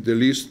Europe,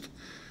 Middle East,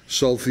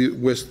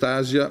 Southwest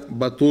Asia,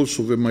 but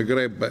also the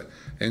Maghreb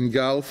and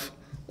Gulf,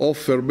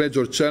 offer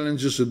major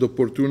challenges and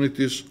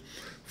opportunities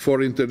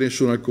for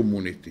international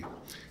community.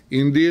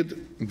 Indeed,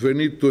 the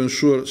need to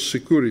ensure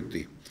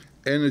security,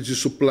 energy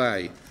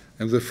supply,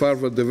 and the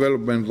further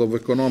development of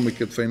economic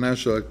and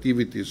financial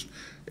activities,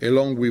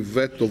 along with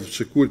that of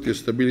security and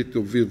stability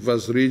of this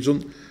vast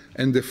region,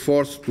 and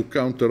efforts to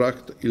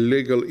counteract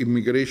illegal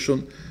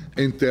immigration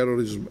and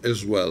terrorism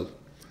as well.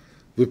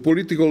 The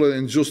political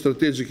and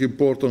geostrategic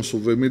importance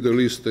of the Middle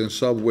East and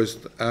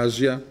Southwest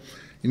Asia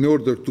in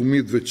order to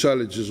meet the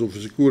challenges of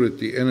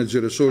security, energy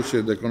resources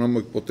and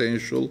economic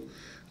potential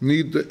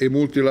need a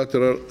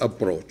multilateral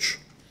approach.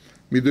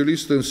 Middle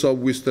East and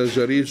Southwest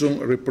Asia region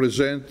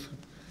represent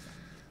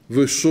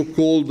the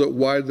so-called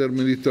wider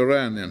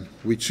Mediterranean,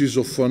 which is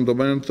of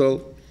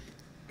fundamental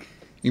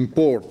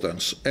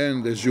importance.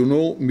 And as you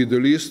know,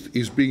 Middle East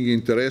is being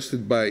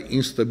interested by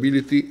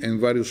instability and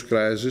various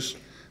crises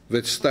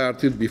that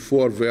started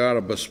before the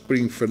Arab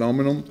Spring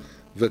phenomenon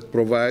that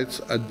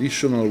provides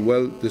additional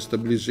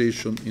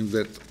destabilization in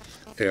that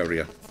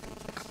area.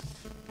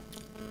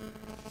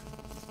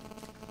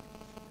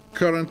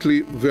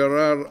 Currently, there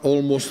are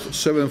almost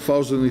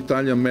 7,000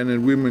 Italian men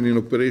and women in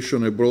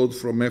operation abroad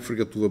from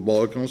Africa to the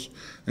Balkans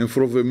and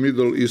from the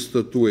Middle East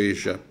to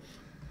Asia.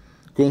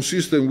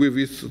 Consistent with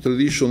its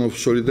tradition of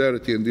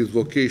solidarity and its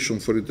vocation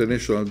for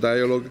international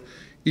dialogue,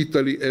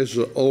 Italy has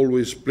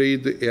always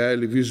played a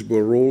highly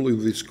visible role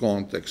in this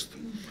context.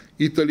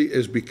 Italy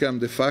has become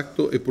de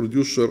facto a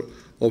producer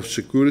of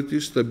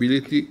security,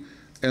 stability,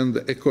 and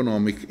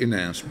economic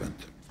enhancement.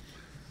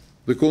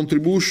 The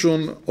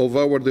contribution of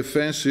our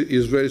defense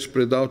is very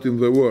spread out in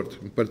the world,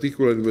 in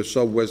particular in the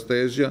Southwest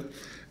Asia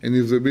and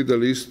in the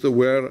Middle East,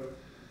 where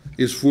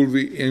is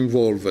fully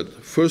involved.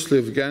 Firstly,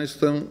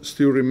 Afghanistan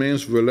still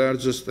remains the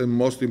largest and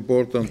most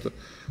important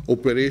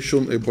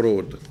operation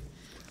abroad.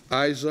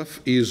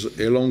 ISAF is,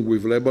 along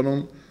with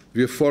Lebanon,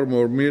 the far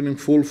more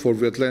meaningful for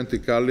the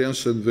Atlantic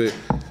Alliance and the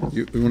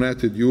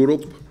United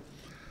Europe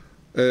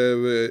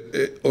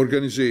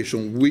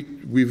organization, which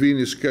within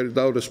is carried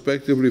out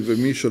respectively the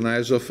mission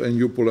ISAF and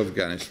EUPOL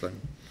Afghanistan.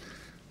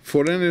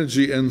 For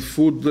energy and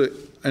food,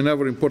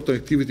 another important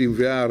activity in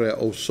the area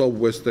of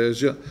Southwest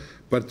Asia,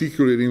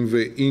 particularly in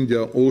the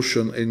Indian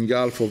Ocean and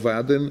Gulf of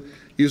Aden,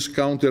 is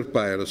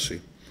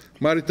counter-piracy.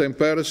 Maritime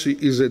piracy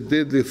is a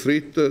deadly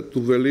threat to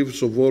the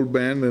lives of all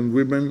men and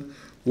women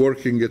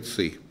working at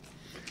sea.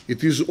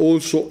 It is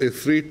also a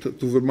threat to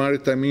the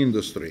maritime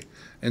industry,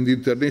 and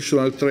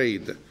international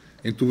trade,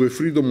 and to the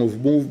freedom of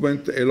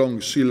movement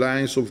along sea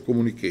lines of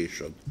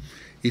communication.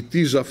 It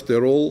is,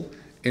 after all,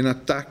 an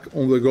attack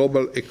on the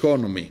global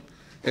economy,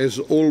 as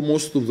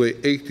almost of the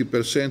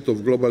 80%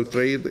 of global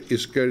trade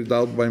is carried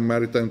out by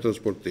maritime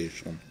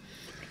transportation.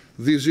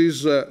 This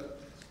is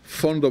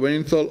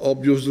fundamental,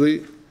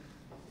 obviously,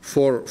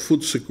 for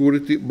food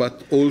security,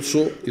 but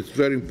also it's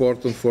very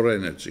important for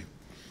energy.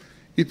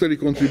 Italy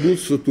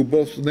contributes to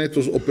both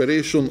NATO's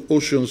Operation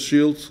Ocean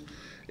Shield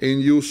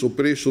and EU's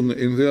Operation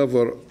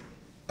Endeavour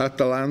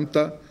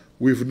Atalanta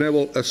with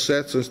naval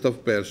assets and staff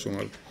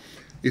personnel.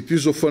 It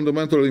is of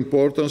fundamental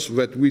importance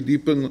that we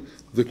deepen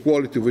the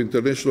quality of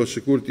international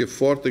security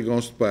effort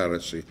against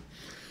piracy.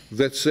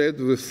 That said,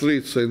 the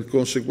threats and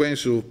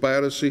consequences of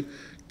piracy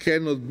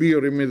cannot be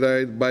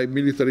remedied by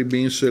military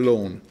means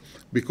alone,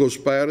 because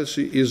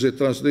piracy is a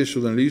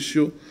transnational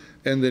issue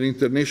and an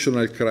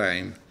international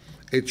crime.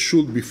 It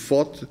should be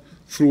fought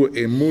through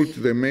a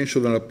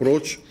multidimensional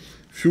approach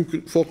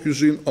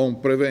focusing on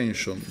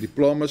prevention,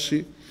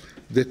 diplomacy,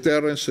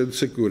 deterrence and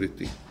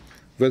security.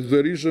 That's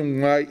the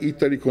reason why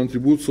Italy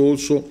contributes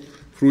also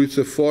through its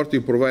effort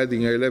in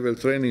providing high-level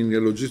training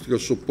and logistical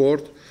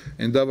support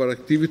and other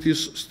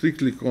activities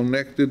strictly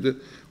connected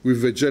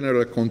with the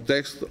general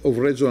context of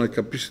regional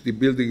capacity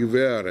building in the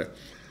area.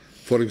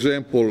 For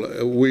example,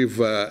 with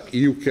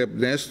EUCAP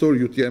Nestor,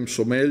 UTM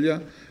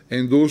Somalia,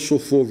 and also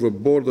for the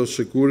border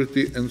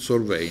security and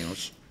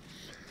surveillance.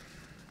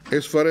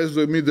 As far as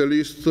the Middle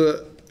East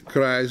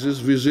crisis,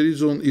 this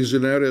region is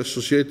an area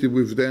associated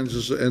with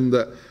dangers and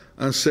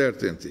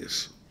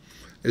uncertainties.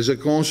 As a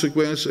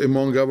consequence,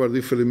 among our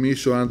different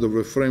missions under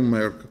the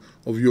framework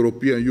of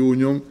European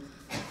Union,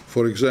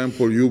 for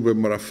example,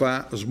 UBEM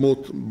Rafah,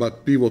 small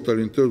but pivotal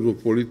in terms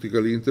of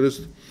political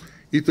interest,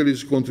 Italy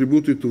has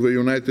contributed to the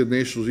United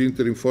Nations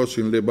Interim Force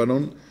in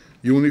Lebanon,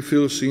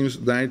 UNIFIL, since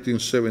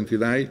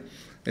 1979,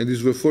 and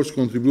is the first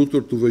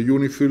contributor to the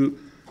UNIFIL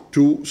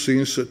II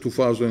since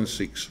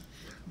 2006.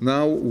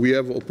 Now we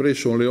have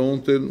Operation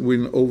Leonte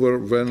with over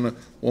than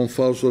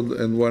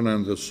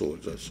 1,100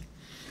 soldiers.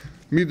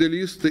 Middle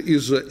East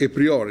is a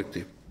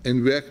priority,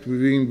 and we act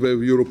within the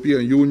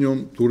European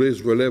Union to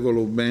raise the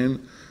level of men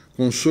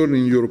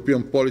concerning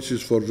European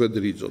policies for that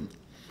region.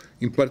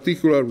 In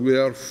particular, we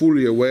are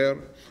fully aware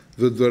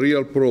that the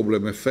real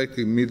problem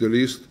affecting Middle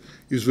East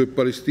is the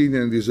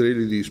Palestinian and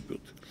Israeli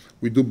dispute.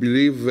 We do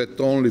believe that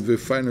only the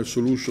final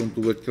solution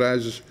to that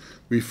crisis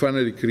will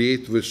finally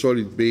create the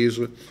solid base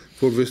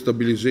for the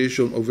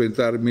stabilization of the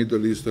entire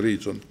Middle East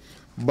region.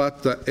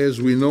 But as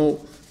we know,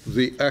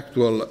 the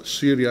actual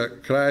Syria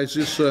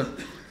crisis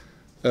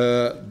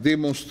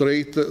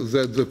demonstrates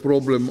that the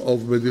problem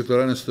of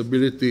Mediterranean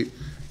stability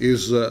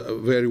is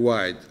very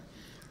wide.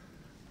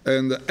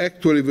 And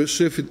actually the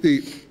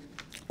safety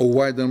of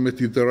wider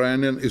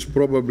Mediterranean is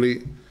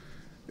probably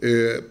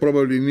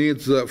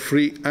needs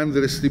three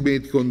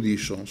underestimated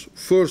conditions.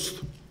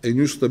 First, a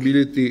new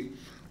stability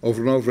of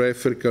North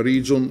Africa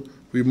region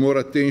with more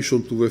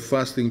attention to the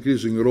fast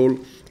increasing role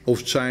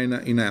of China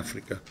in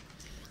Africa.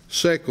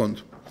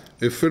 Second,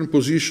 a firm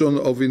position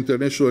of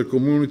international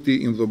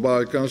community in the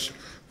Balkans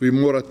with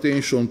more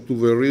attention to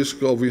the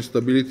risk of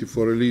instability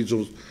for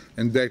religious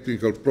and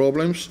technical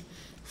problems.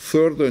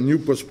 Third, new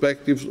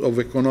perspectives of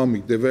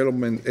economic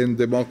development and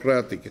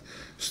democratic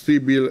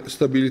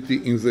stability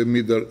in the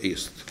Middle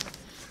East.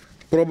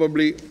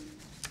 Probably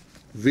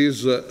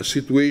this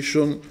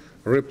situation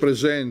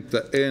represents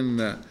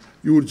an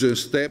urgent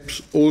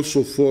steps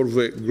also for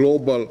the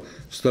global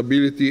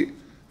stability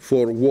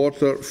for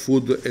water,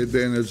 food and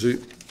energy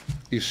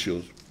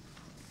issues.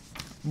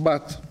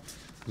 But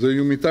the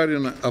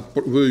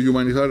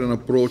humanitarian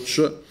approach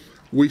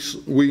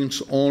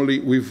wins only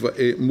with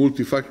a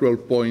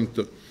multifactorial point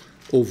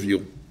of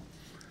view.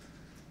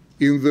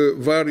 In the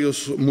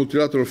various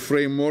multilateral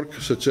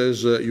frameworks, such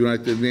as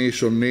United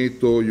Nations,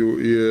 NATO,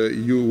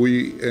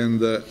 UE,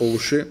 and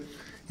OSCE,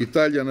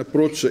 Italian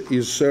approach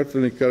is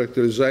certainly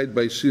characterized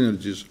by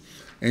synergies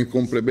and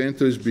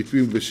complementaries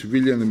between the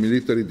civilian and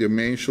military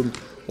dimension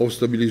of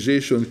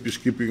stabilization and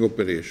peacekeeping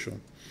operation.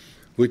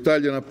 The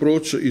Italian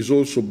approach is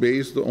also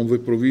based on the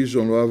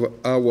provision of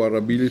our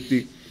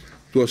ability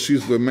to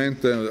assist the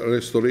mental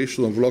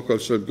restoration of local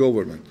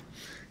self-government.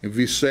 In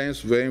this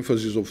sense, the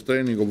emphasis of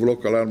training of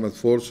local armed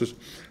forces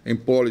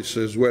and police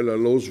as well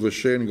allows the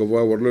sharing of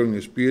our learning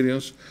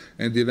experience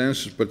and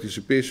enhances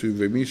participation in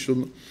the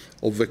mission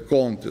of the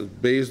content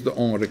based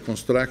on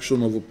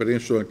reconstruction of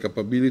operational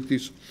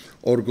capabilities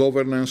or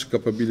governance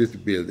capability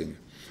building.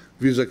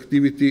 This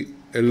activity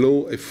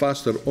allows a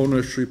faster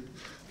ownership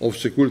of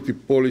security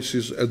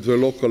policies at the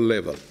local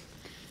level.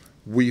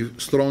 We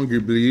strongly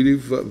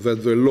believe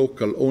that the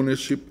local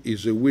ownership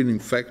is a winning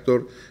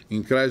factor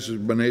in crisis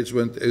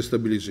management and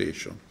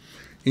stabilization.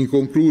 In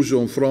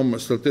conclusion, from a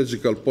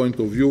strategical point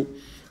of view,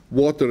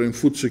 water and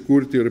food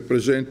security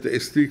represent a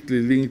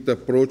strictly linked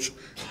approach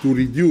to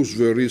reduce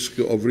the risk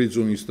of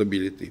regional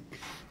instability.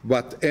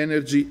 But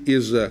energy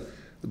is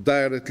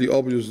directly,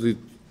 obviously,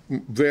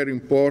 very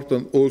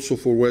important also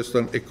for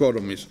Western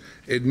economies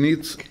and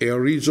needs a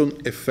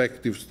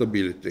region-effective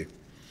stability.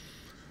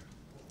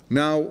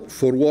 Now,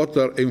 for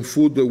water and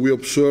food, we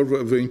observe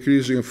the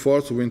increasing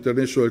efforts of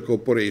international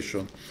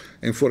cooperation,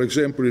 and for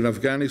example, in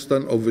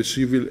Afghanistan, of the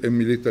civil and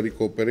military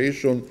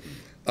cooperation.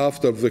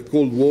 After the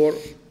Cold War,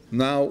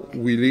 now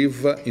we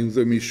live in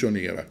the mission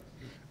era,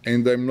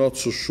 and I'm not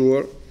so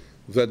sure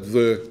that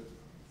the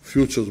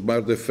future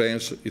smart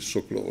defense is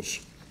so close.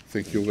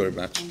 Thank you very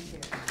much.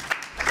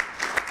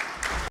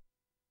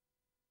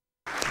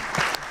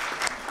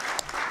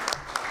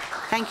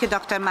 Thank you,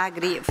 Dr.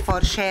 Magri,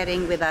 for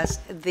sharing with us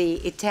the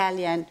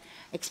Italian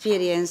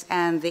experience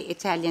and the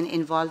Italian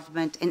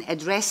involvement in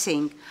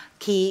addressing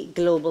key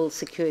global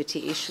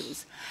security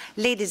issues.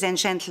 Ladies and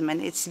gentlemen,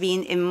 it's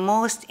been a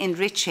most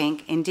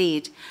enriching,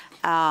 indeed,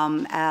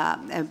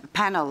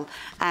 panel,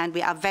 and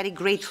we are very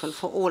grateful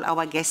for all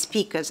our guest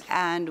speakers.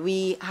 And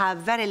we have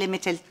very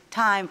limited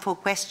time for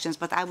questions,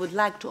 but I would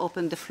like to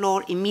open the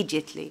floor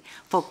immediately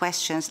for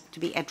questions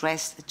to be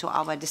addressed to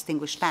our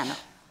distinguished panel.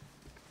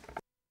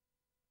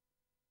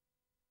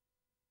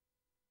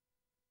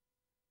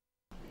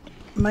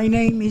 My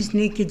name is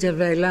Niki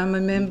Zavela. I'm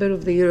a member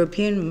of the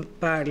European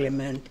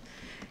Parliament,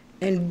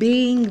 and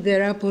being the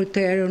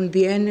rapporteur on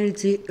the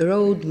energy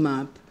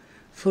roadmap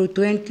for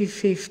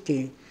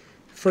 2050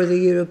 for the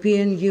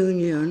European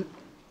Union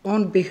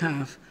on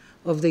behalf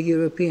of the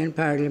European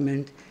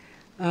Parliament,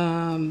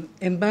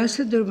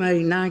 Ambassador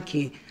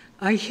Marinaki,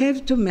 I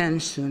have to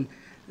mention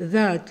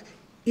that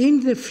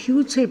in the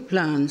future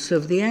plans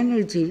of the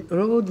energy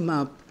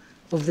roadmap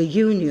of the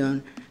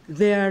Union,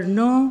 there are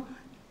no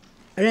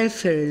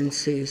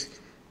references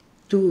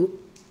to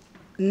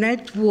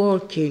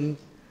networking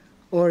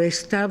or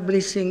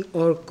establishing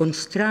or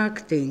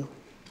constructing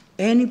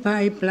any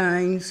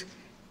pipelines,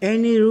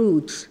 any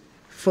routes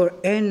for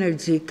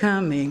energy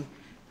coming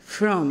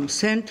from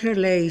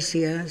Central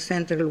Asia,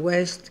 Central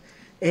West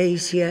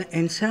Asia,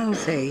 and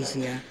South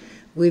Asia,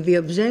 with the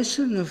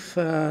obsession of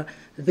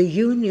the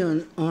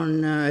Union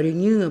on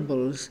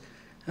renewables.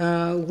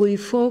 We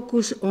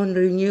focus on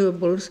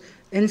renewables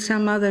and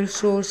some other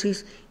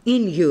sources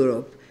in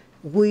Europe.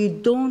 We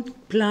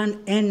don't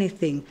plan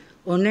anything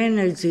on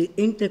energy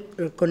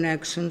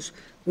interconnections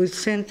with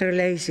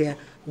Central Asia,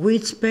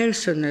 which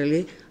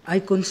personally I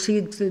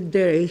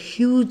consider a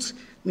huge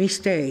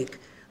mistake.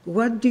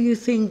 What do you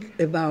think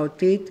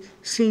about it,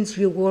 since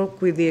you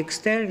work with the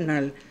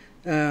external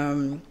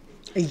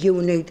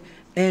unit?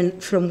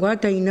 And from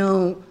what I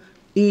know,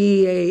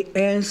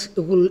 EEAS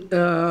will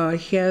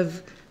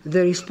have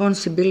the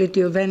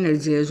responsibility of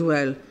energy as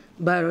well.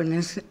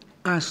 Baroness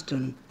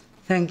Ashton.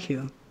 Thank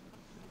you.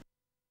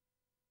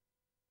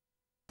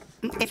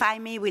 If I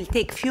may, we'll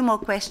take a few more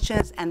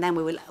questions, and then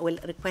we'll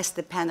request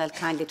the panel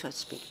kindly to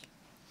speak.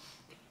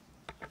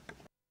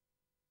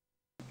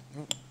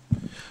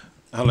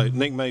 Hello,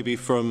 Nick Maybe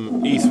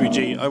from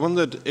E3G. I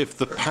wondered if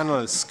the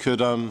panelists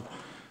could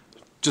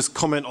just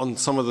comment on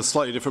some of the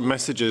slightly different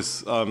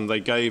messages they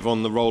gave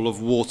on the role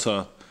of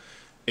water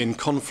in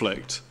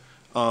conflict,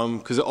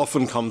 because it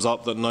often comes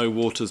up that no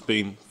water's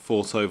been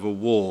fought over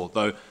war,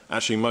 though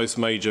actually most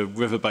major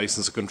river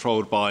basins are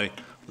controlled by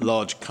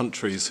large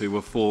countries who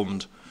were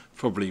formed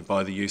probably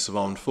by the use of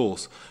armed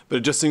force. But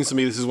it just seems to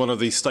me this is one of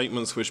these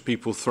statements which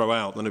people throw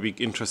out, and it'd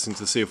be interesting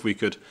to see if we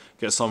could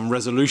get some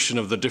resolution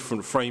of the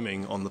different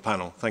framing on the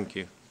panel. Thank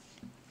you.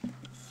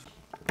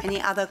 Any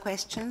other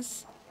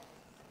questions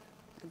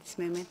at this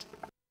moment?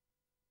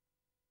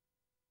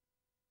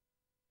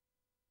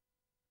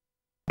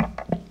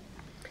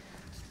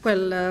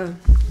 Well,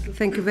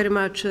 thank you very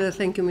much.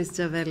 Thank you, Ms.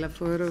 Zavella,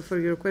 for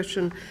your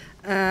question.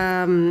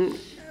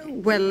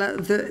 Well,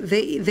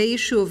 the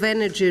issue of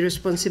energy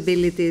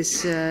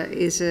responsibilities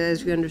is,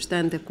 as we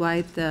understand, a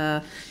quite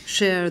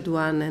shared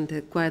one and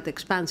a quite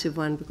expansive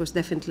one, because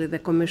definitely the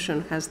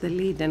Commission has the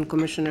lead, and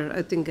Commissioner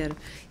Oettinger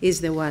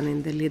is the one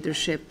in the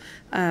leadership.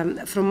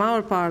 From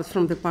our part,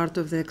 from the part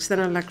of the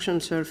External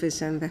Action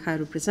Service and the High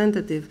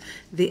Representative,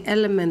 the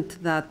element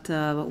that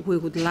we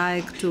would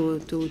like to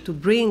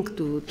bring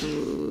to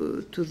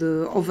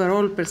the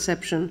overall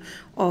perception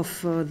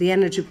of the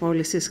energy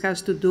policies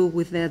has to do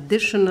with the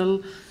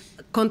additional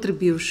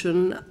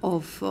contribution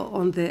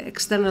on the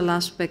external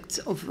aspects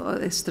of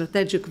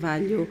strategic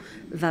value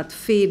that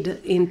feed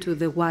into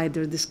the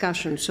wider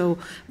discussion. So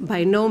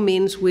by no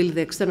means will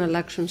the External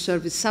Action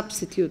Service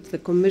substitute the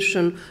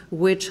Commission,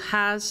 which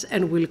has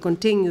and will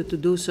continue to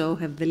do so,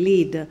 have the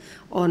lead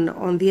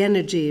on the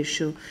energy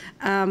issue.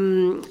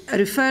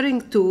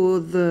 Referring to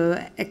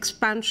the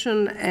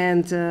expansion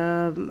and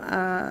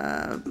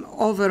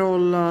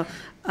overall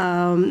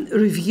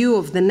review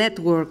of the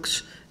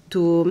networks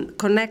to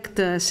connect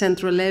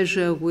Central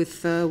Asia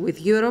with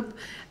Europe.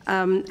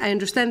 I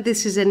understand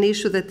this is an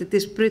issue that it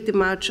is pretty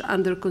much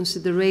under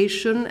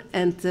consideration,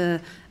 and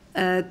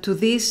to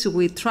this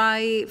we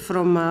try,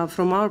 from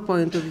our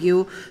point of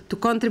view, to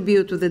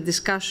contribute to the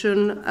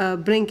discussion,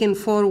 bringing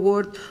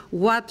forward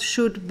what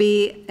should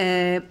be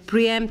a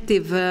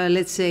preemptive,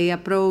 let's say,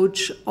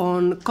 approach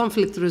on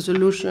conflict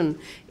resolution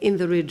in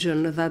the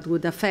region that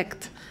would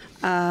affect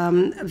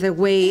the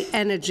way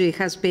energy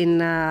has been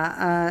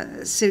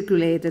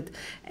circulated.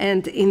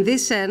 And in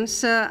this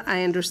sense,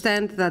 I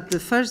understand that the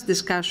first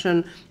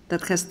discussion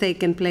that has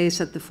taken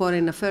place at the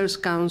Foreign Affairs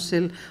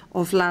Council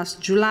of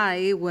last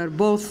July, where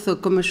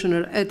both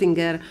Commissioner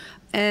Oettinger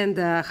and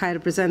High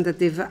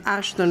Representative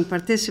Ashton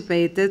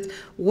participated,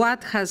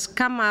 what has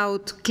come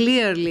out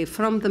clearly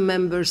from the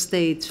member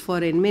states'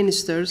 foreign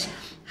ministers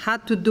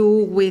had to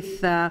do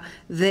with the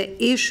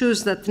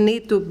issues that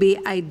need to be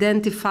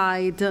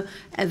identified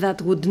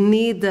that would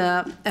need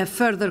a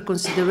further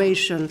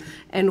consideration.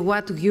 And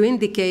what you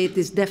indicate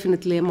is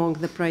definitely among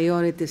the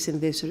priorities in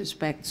this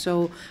respect.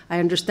 So I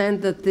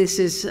understand that this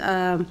is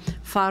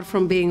far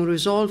from being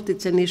resolved.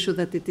 It's an issue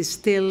that it is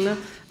still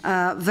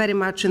very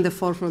much in the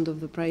forefront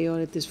of the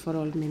priorities for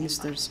all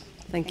ministers.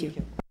 Thank you.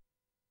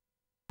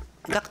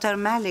 Dr.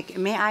 Malik,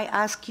 may I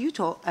ask you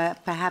to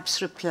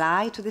perhaps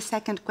reply to the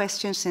second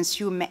question, since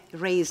you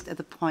raised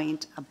the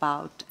point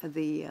about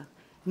the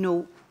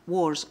no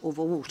wars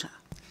over water?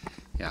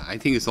 Yeah, I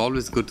think it's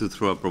always good to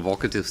throw a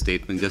provocative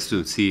statement just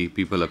to see if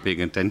people are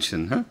paying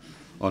attention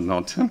or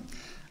not.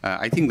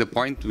 I think the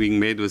point being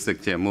made was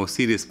actually a more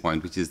serious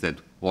point, which is that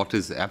water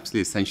is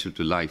absolutely essential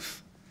to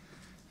life.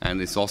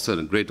 And it's also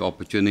a great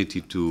opportunity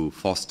to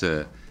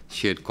foster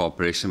shared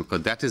cooperation,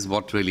 because that is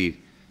what really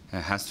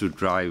has to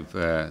drive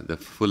the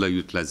fuller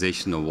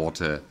utilization of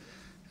water,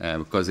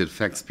 because it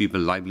affects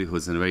people's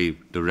livelihoods in a very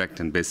direct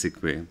and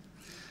basic way.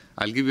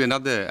 I'll give you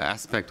another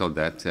aspect of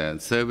that.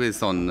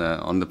 Surveys on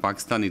the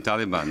Pakistani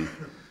Taliban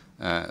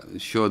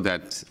show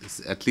that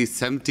at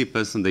least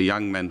 70% of the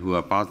young men who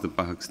are part of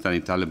the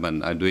Pakistani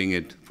Taliban are doing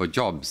it for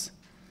jobs.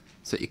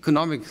 So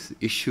economic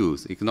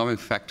issues, economic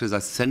factors are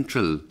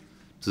central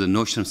to the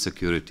notion of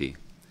security.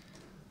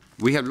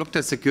 We have looked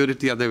at security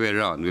the other way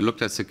around. We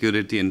looked at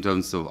security in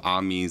terms of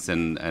armies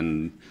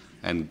and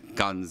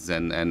guns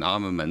and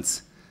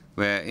armaments,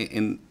 where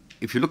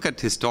if you look at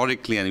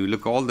historically and you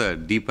look at all the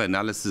deeper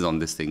analysis on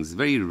these things, it's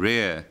very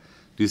rare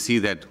do you see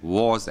that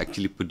wars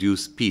actually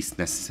produce peace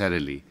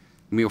necessarily.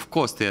 I mean, of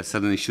course, there are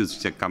certain issues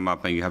which have come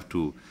up and you have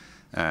to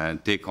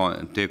take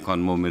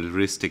on more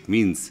militaristic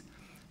means.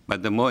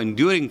 But the more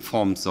enduring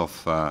forms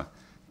of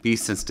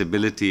peace and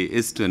stability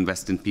is to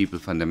invest in people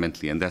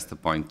fundamentally, and that's the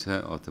point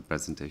of the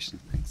presentation.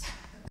 Thanks.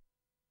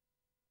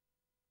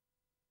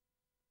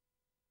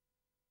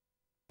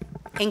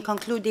 In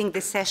concluding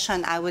this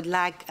session, I would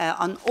like,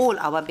 on all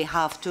our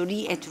behalf, to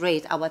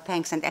reiterate our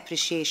thanks and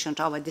appreciation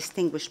to our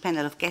distinguished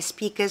panel of guest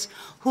speakers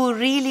who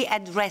really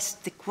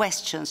addressed the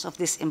questions of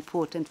this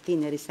important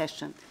plenary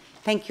session.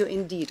 Thank you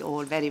indeed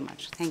all very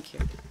much. Thank you.